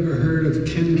anybody ever heard of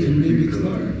Kenneth and Mamie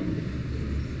Clark?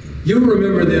 You'll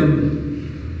remember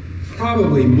them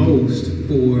probably most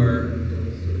for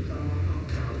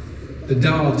the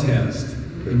doll test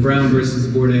in Brown versus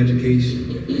the Board of Education.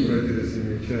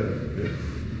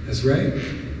 That's right,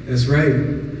 that's right.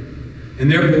 And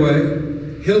their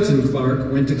boy, Hilton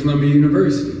Clark, went to Columbia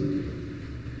University.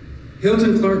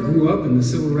 Hilton Clark grew up in the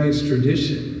civil rights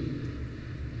tradition.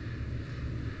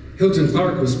 Hilton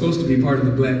Clark was supposed to be part of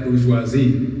the black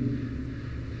bourgeoisie.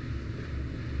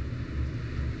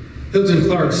 Hilton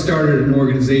Clark started an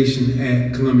organization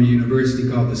at Columbia University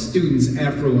called the Students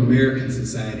Afro-American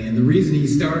Society. And the reason he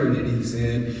started it, he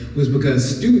said, was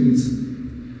because students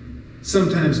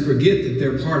sometimes forget that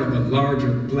they're part of a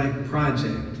larger black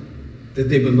project, that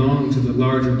they belong to the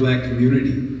larger black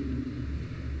community,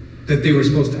 that they were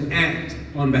supposed to act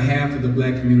on behalf of the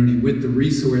black community with the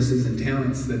resources and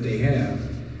talents that they have.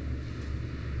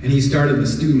 And he started the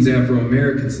Students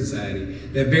Afro-American Society.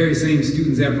 That very same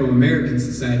Students Afro-American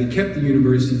Society kept the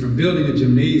university from building a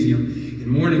gymnasium in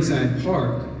Morningside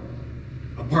Park,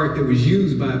 a park that was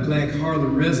used by black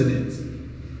Harlem residents.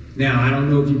 Now, I don't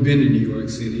know if you've been to New York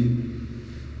City,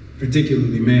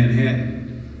 particularly Manhattan,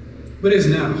 but it's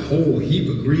not a whole heap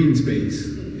of green space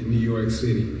in New York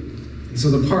City. And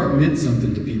so the park meant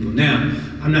something to people. Now,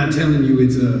 I'm not telling you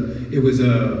it was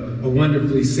a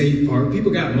wonderfully safe park.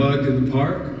 People got mugged in the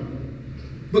park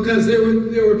because there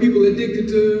were people addicted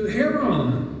to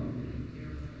heroin.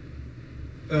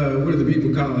 What do the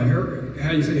people call it?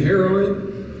 How you say heroin?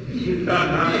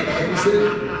 How you say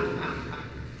it?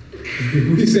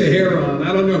 We say heroin.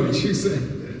 I don't know what you say.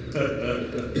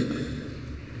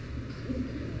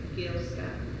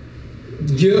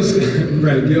 Gil Scott.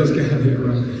 Right, Gil Scott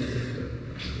heroin.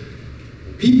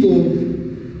 People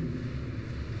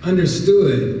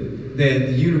understood that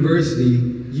the university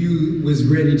was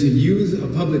ready to use a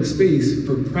public space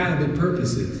for private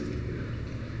purposes,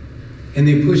 and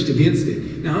they pushed against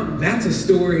it. Now, that's a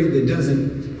story that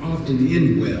doesn't often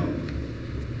end well.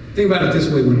 Think about it this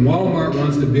way: when Walmart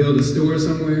wants to build a store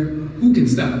somewhere, who can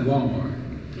stop Walmart?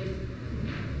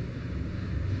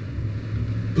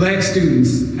 Black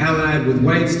students allied with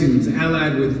white students,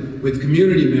 allied with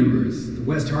community members, the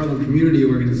West Harlem Community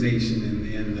Organization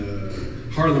and the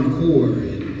Harlem Corps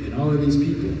and all of these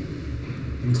people,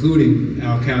 including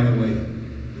Al Calloway,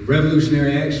 the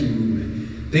Revolutionary Action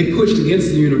Movement. They pushed against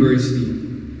the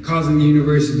university, causing the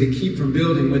university to keep from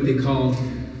building what they called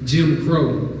Jim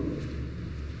Crow.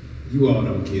 You all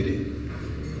don't get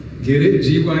it. Get it?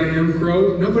 G-Y-M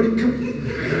Crow? Nobody come.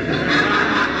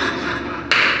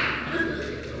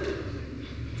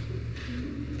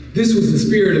 This was the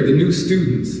spirit of the new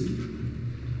students.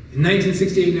 In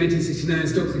 1968, 1969,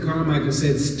 Stokely Carmichael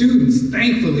said, students,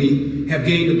 thankfully, have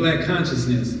gained a black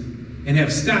consciousness and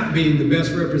have stopped being the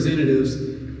best representatives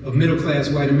of middle-class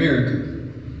white America.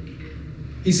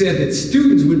 He said that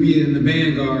students would be in the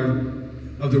vanguard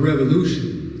of the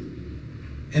revolution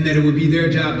and that it would be their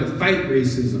job to fight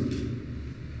racism,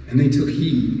 and they took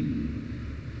heed.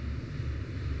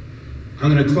 I'm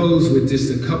going to close with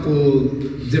just a couple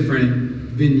different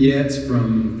vignettes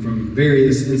from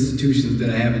various institutions that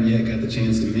I haven't yet got the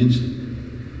chance to mention.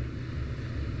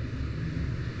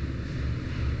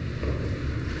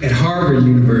 At Harvard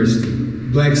University,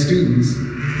 black students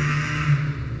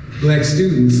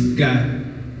got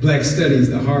black studies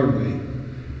the hard way.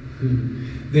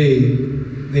 They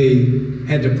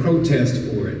had to protest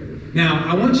for it. Now,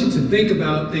 I want you to think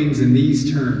about things in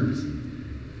these terms.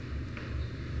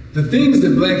 The things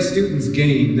that black students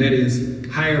gained, that is,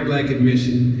 higher black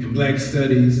admission and black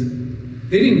studies,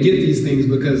 they didn't get these things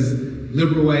because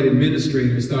liberal white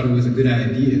administrators thought it was a good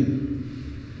idea.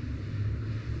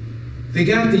 They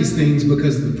got these things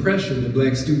because of the pressure that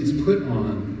black students put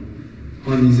on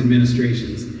these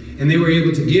administrations. And they were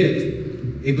able to get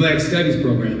a black studies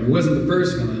program. It wasn't the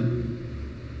first one,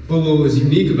 but what was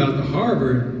unique about the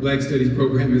Harvard Black Studies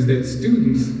program is that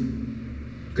students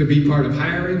could be part of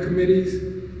hiring committees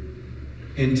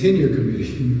and tenure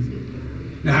committees.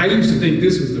 Now, I used to think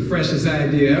this was the freshest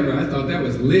idea ever. I thought that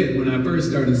was lit when I first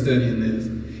started studying this.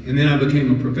 And then I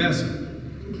became a professor.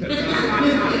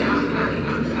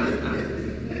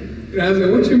 And I said,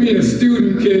 what you mean a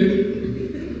student can?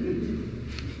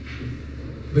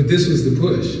 But this was the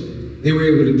push. They were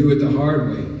able to do it the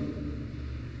hard way.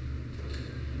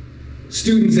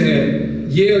 Students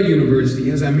at Yale University,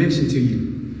 as I mentioned to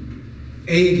you,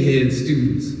 egghead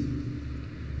students,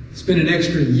 spent an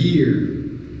extra year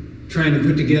trying to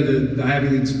put together the Ivy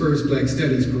League's first Black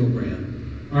Studies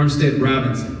program. Armstead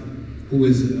Robinson, who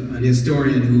was an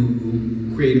historian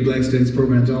who created Black Studies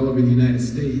programs all over the United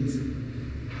States,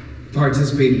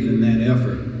 participated in that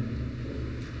effort.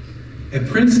 At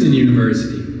Princeton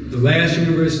University, the last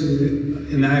university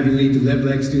in the Ivy League to let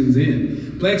black students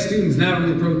in, black students not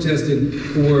only protested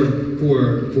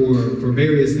for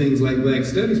various things like Black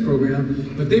Studies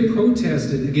program, but they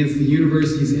protested against the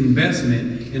university's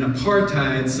investment in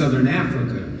apartheid Southern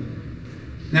Africa.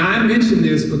 Now, I mention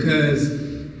this because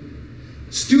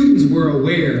students were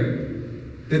aware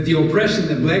that the oppression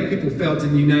that black people felt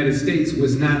in the United States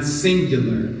was not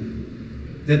singular,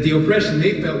 that the oppression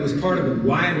they felt was part of a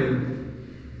wider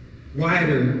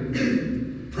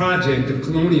project of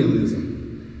colonialism.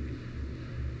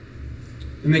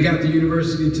 And they got the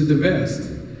university to divest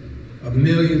of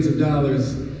millions of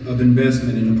dollars of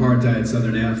investment in apartheid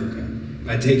Southern Africa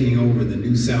by taking over the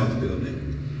New South building.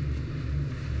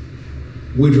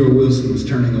 Woodrow Wilson was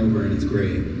turning over in his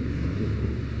grave.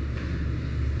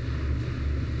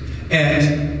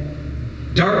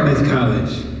 at Dartmouth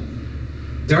College.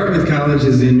 Dartmouth College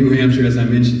is in New Hampshire, as I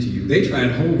mentioned to you. They tried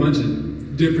a whole bunch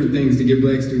of different things to get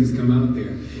black students to come out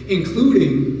there,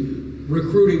 including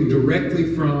recruiting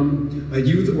directly from a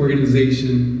youth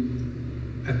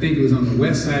organization. I think it was on the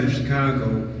west side of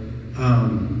Chicago.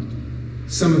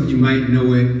 Some of you might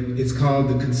know it. It's called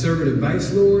the Conservative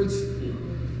Vice Lords.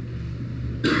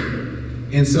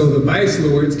 And so the Vice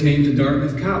Lords came to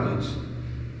Dartmouth College,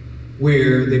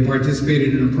 where they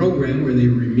participated in a program where they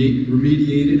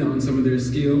remediated on some of their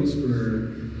skills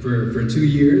for 2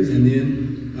 years, and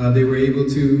then they were able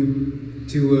to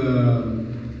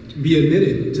be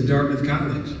admitted to Dartmouth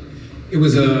College. It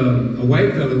was a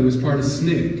white fellow who was part of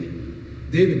SNCC.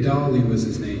 David Dawley was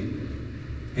his name,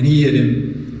 and he had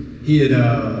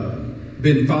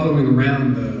been following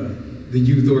around the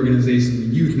youth organization,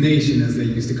 the Youth Nation, as they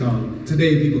used to call them.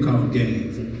 Today, people call them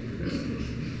gangs.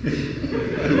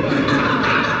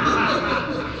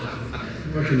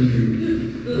 What can you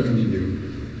do? What can you do?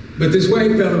 But this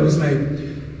white fellow was like,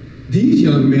 these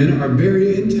young men are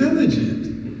very intelligent,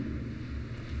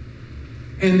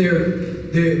 and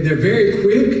they're very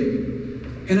quick,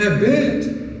 and I bet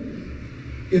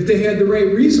if they had the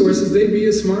right resources, they'd be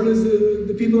as smart as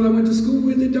the people I went to school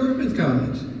with at Dartmouth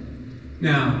College.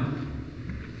 Now,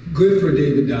 good for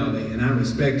David Dawley, and I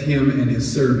respect him and his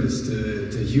service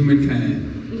to humankind.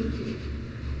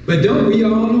 But don't we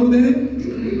all know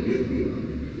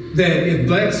that if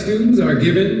black students are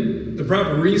given the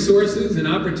proper resources and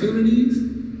opportunities,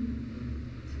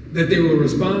 that they will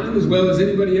respond as well as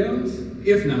anybody else,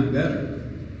 if not better.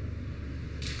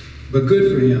 But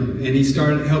good for him, and he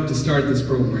helped to start this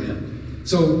program.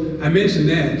 So I mentioned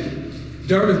that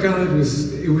Dartmouth College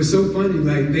was so funny.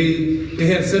 Like they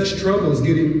had such troubles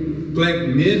getting black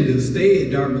men to stay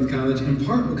at Dartmouth College, in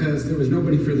part because there was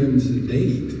nobody for them to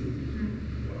date.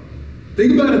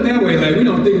 Think about it that way. Like, we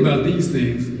don't think about these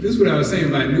things. This is what I was saying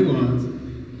about nuance.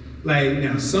 Like,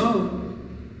 now some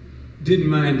didn't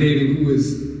mind dating who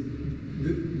was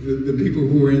the people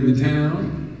who were in the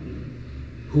town,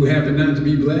 who happened not to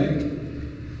be black,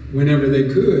 whenever they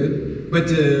could. But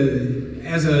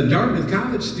as a Dartmouth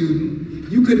College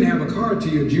student, you couldn't have a car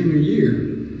till your junior year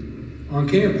on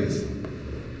campus.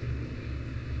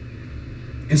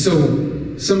 And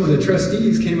so some of the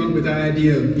trustees came up with the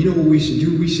idea of, you know what we should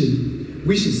do?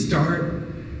 We should start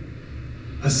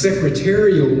a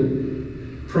secretarial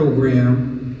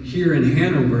program here in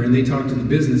Hanover, and they talked to the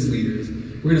business leaders.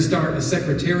 We're gonna start a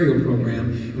secretarial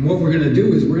program, and what we're gonna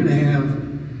do is we're gonna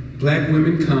have black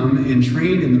women come and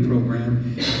train in the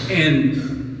program,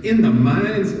 and in the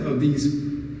minds of these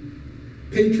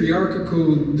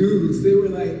patriarchal dudes, they were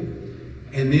like,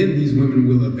 and then these women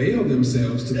will avail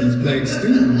themselves to these black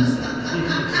students,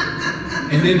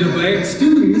 and then the black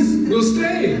students will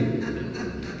stay.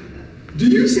 Do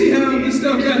you see how this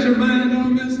stuff got your mind all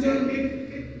messed up?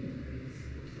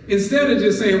 Instead of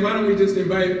just saying, why don't we just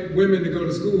invite women to go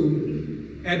to school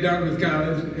at Dartmouth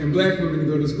College and black women to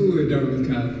go to school at Dartmouth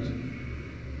College?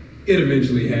 It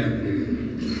eventually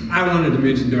happened. I wanted to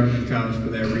mention Dartmouth College for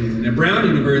that reason. At Brown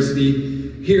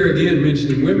University, here again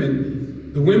mentioning women,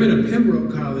 the women of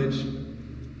Pembroke College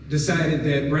decided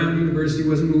that Brown University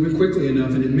wasn't moving quickly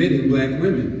enough in admitting black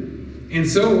women. And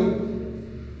so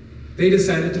they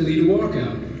decided to lead a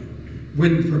walkout.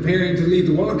 When preparing to lead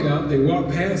the walkout, they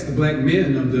walked past the black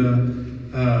men of the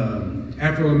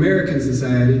Afro-American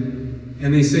Society,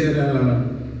 and they said,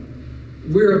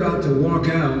 we're about to walk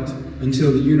out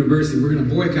until the university, we're gonna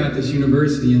boycott this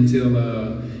university until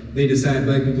they decide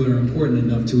black people are important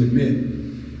enough to admit.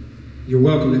 You're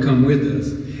welcome to come with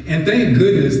us. And thank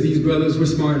goodness these brothers were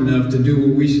smart enough to do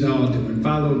what we should all do and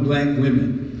follow black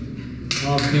women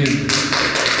off campus.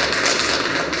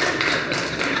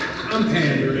 I'm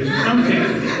pandering.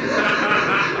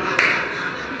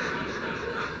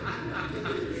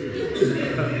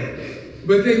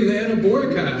 But they led a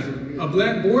boycott, a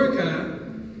black boycott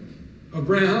of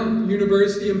Brown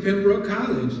University and Pembroke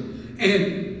College.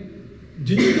 And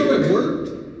do you know it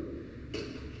worked?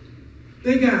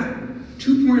 They got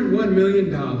 $2.1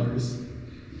 million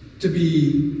to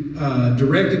be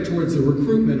directed towards the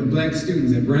recruitment of black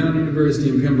students at Brown University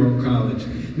and Pembroke College.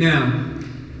 Now,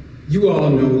 you all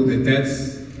know that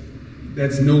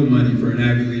that's no money for an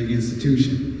Ivy League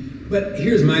institution. But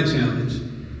here's my challenge.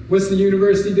 What's the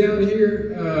university down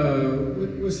here?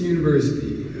 What's the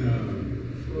university?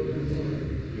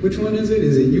 Which one is it?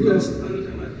 Is it US?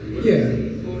 Yeah.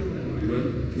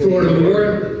 Florida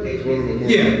Memorial?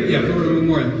 Yeah, Florida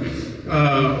Memorial.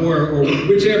 Or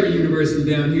whichever university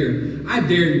down here. I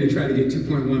dare you to try to get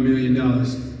 $2.1 million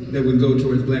that would go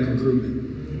towards black recruitment.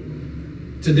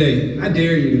 Today, I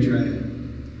dare you to try it.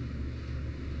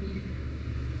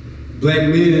 black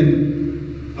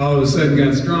men all of a sudden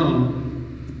got strong,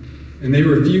 and they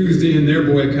refused to end their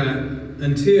boycott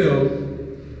until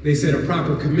they said a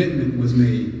proper commitment was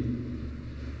made.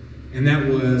 And that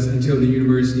was until the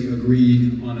university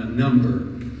agreed on a number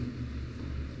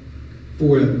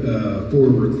for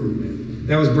recruitment.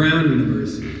 That was Brown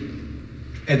University.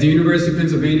 At the University of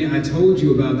Pennsylvania, I told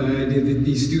you about the idea that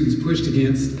these students pushed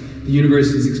against the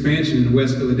university's expansion in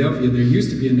West Philadelphia. There used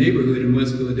to be a neighborhood in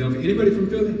West Philadelphia. Anybody from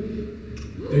Philly?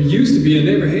 There used to be a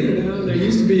neighborhood, hey now, there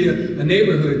used to be a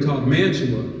neighborhood called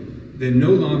Mantua that no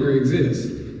longer exists.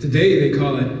 Today they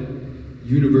call it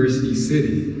University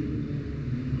City.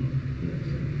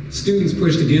 Students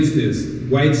pushed against this,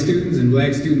 white students and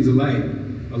black students alike,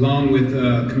 along with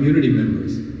community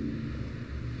members.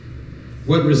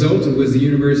 What resulted was the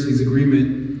university's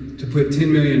agreement to put $10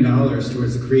 million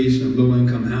towards the creation of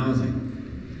low-income housing.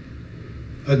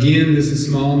 Again, this is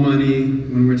small money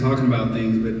when we're talking about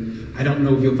things, but I don't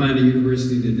know if you'll find a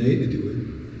university today to do it.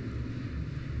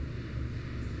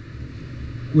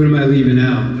 What am I leaving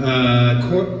out?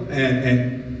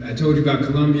 I told you about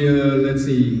Columbia, let's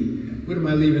see. What am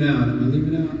I leaving out? Am I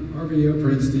leaving out Harvard, Yale,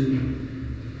 Princeton?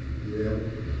 Yeah.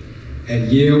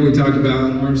 At Yale, we talked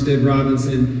about Armstead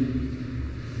Robinson.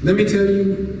 Let me tell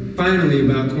you finally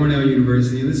about Cornell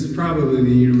University, and this is probably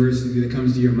the university that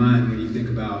comes to your mind when you think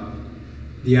about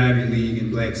the Ivy League and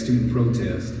black student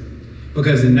protest.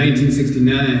 Because in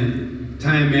 1969,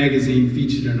 Time magazine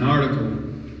featured an article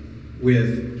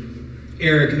with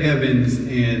Eric Evans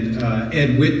and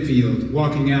Ed Whitfield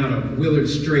walking out of Willard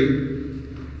Straight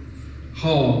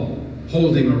Hall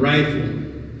holding a rifle,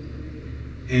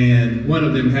 and one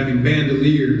of them having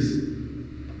bandoliers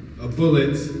of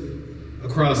bullets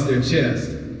across their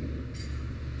chest.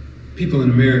 People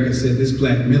in America said this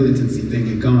black militancy thing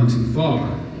had gone too far.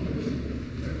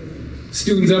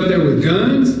 Students up there with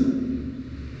guns,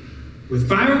 with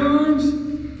firearms.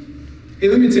 Hey,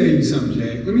 let me tell you something,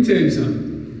 Jack. Let me tell you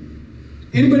something.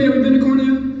 Anybody ever been to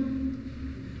Cornell?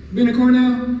 Been to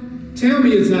Cornell? Tell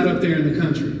me it's not up there in the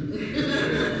country.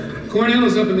 Cornell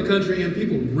is up in the country and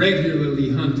people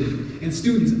regularly hunted, and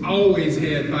students always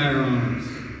had firearms.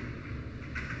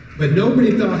 But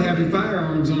nobody thought having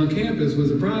firearms on campus was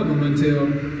a problem until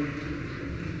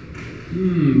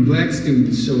black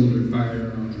students shouldered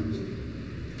firearms.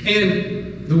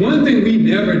 And the one thing we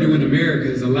never do in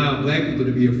America is allow black people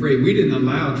to be afraid. We didn't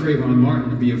allow Trayvon Martin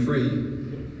to be afraid.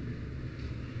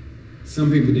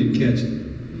 Some people didn't catch it.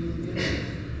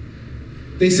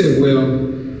 They said, well,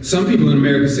 some people in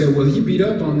America said, well, he beat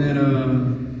up on that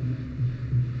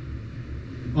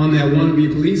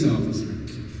wannabe police officer.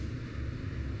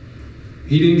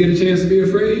 He didn't get a chance to be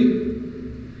afraid.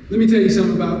 Let me tell you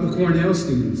something about the Cornell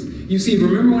students. You see,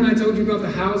 remember when I told you about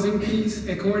the housing piece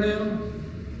at Cornell?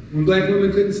 When black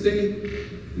women couldn't stay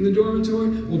in the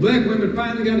dormitory? Well, black women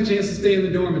finally got a chance to stay in the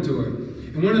dormitory.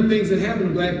 And one of the things that happened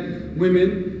to black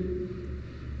women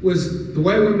was the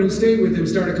white women who stayed with them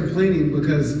started complaining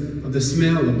because of the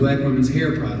smell of black women's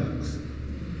hair products.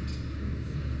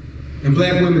 And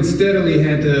black women steadily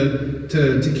had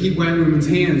to keep white women's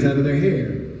hands out of their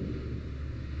hair.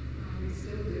 We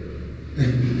still do.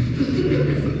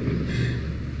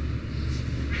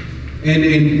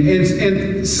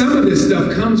 And some of this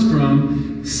stuff comes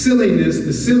from silliness,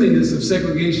 the silliness of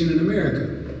segregation in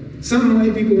America. Some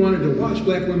white people wanted to watch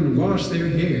black women wash their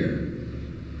hair.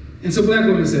 And so black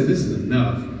women said, this is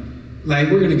enough. Like,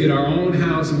 we're gonna get our own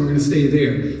house and we're gonna stay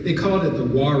there. They called it the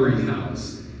Wari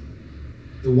House.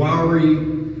 The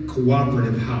Wari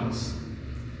Cooperative House.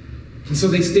 And so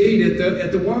they stayed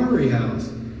at the Wari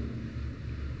House.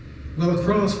 Well, a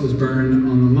cross was burned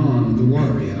on the lawn of the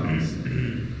Wari House.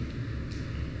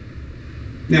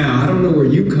 Now, I don't know where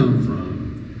you come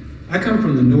from. I come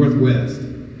from the Northwest,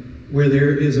 where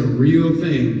there is a real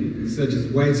thing, such as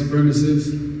white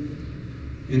supremacists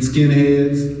and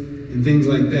skinheads and things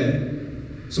like that.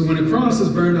 So when a cross is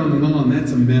burned on the lawn,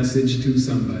 that's a message to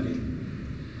somebody.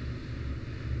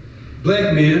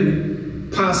 Black men,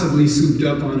 possibly souped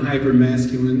up on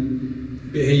hyper-masculine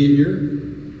behavior,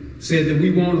 said that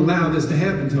we won't allow this to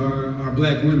happen to our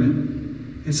black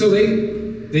women. And so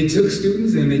they took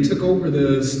students and they took over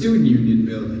the student union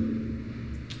building.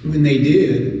 When they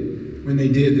did,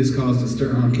 this caused a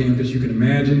stir on campus. You can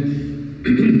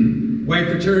imagine white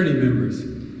fraternity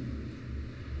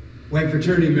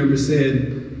members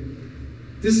said,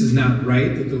 this is not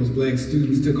right that those black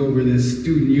students took over this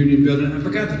student union building. I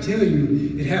forgot to tell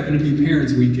you, it happened to be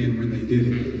Parents' Weekend when they did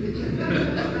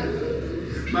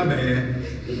it. My bad.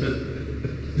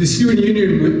 The student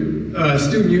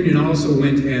union also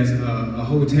went as a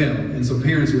hotel, and so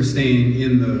parents were staying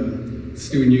in the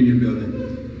student union building.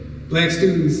 Black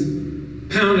students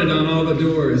pounded on all the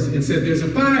doors and said, "There's a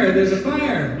fire, there's a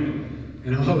fire."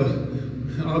 And all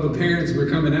the parents were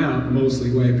coming out,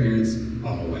 mostly white parents,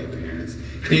 all white parents,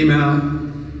 came out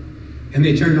and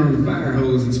they turned on the fire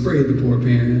hose and sprayed the poor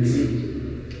parents.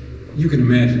 You can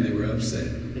imagine they were upset.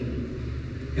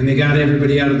 And they got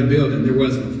everybody out of the building. There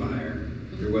was no fire.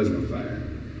 There was no fire.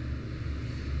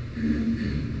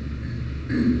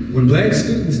 When black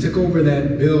students took over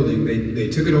that building, they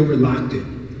took it over, locked it.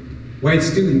 White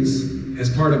students, as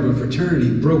part of a fraternity,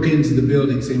 broke into the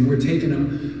building saying, "We're taking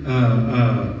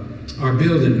our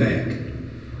building back.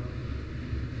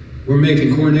 We're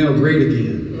making Cornell great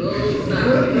again."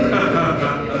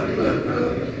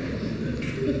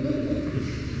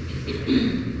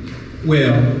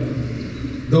 Well,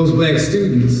 those black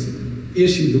students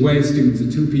issued the white students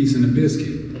a two-piece and a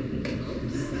biscuit.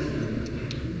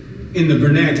 In the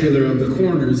vernacular of the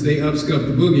corners, they upscuffed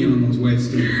the boogie on those white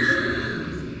students.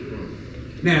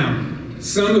 Now,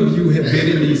 some of you have been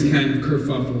in these kind of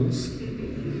kerfuffles.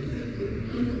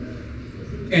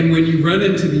 And when you run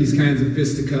into these kinds of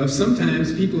fisticuffs,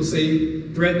 sometimes people say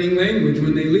threatening language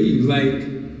when they leave, like,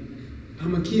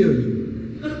 "I'm gonna kill you."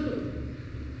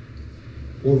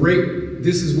 Or "Rape,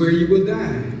 this is where you will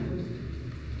die."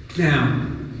 Now,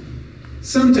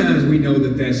 sometimes we know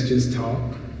that that's just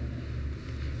talk.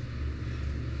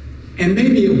 And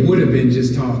maybe it would have been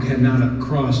just talk had not a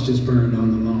cross just burned on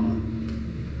the lawn.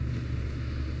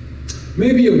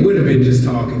 Maybe it would have been just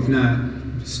talk if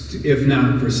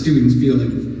not for students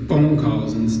fielding phone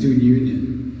calls in the student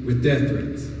union with death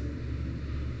threats.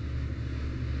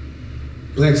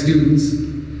 Black students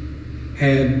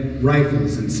had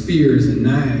rifles and spears and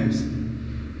knives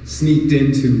sneaked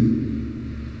into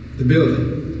the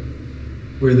building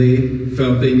where they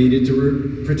felt they needed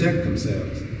to protect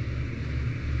themselves.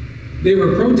 They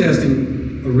were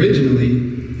protesting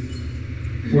originally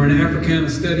for an Africana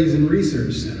Studies and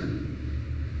Research Center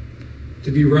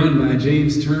to be run by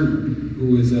James Turner, who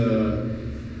was a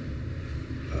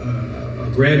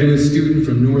graduate student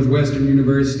from Northwestern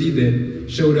University that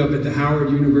showed up at the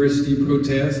Howard University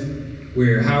protest,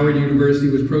 where Howard University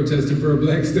was protesting for a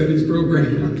Black Studies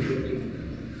program.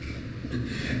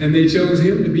 And they chose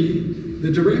him to be the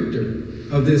director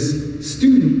of this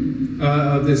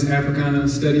of this Africana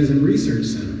Studies and Research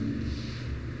Center.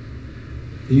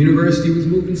 The university was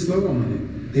moving slow on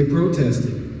it. They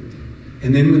protested.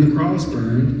 And then when the cross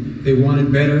burned, they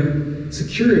wanted better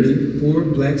security for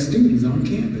black students on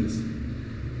campus.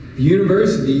 The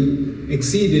university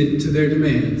acceded to their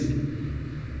demands.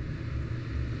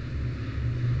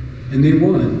 And they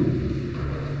won.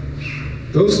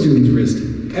 Those students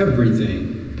risked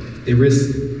everything. They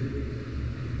risked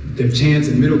their chance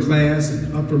at middle class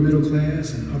and upper middle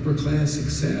class and upper class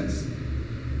success.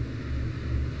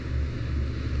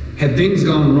 Had things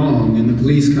gone wrong and the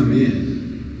police come in,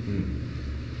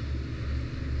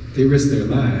 they risked their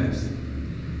lives.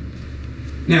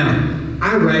 Now,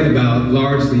 I write about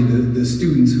largely the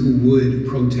students who would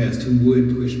protest, who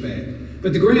would push back.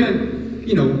 But the grand,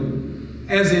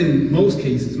 as in most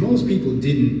cases, most people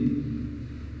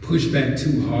didn't push back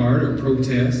too hard or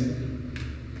protest.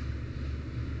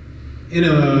 In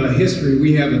a history,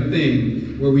 we have a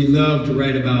thing where we love to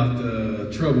write about the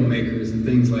troublemakers and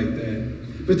things like that.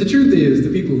 But the truth is, the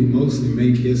people who mostly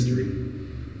make history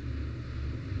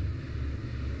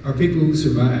are people who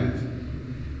survive.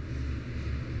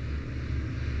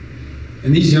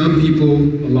 And these young people,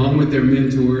 along with their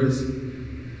mentors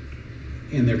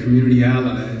and their community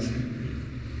allies,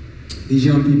 these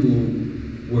young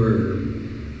people were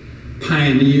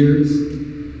pioneers.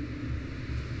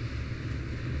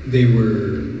 They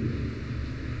were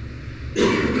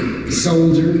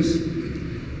soldiers,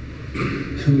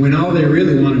 when all they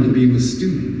really wanted to be was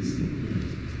students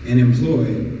and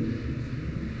employed.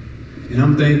 And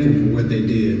I'm thankful for what they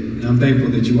did, and I'm thankful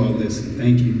that you all listened.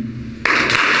 Thank you.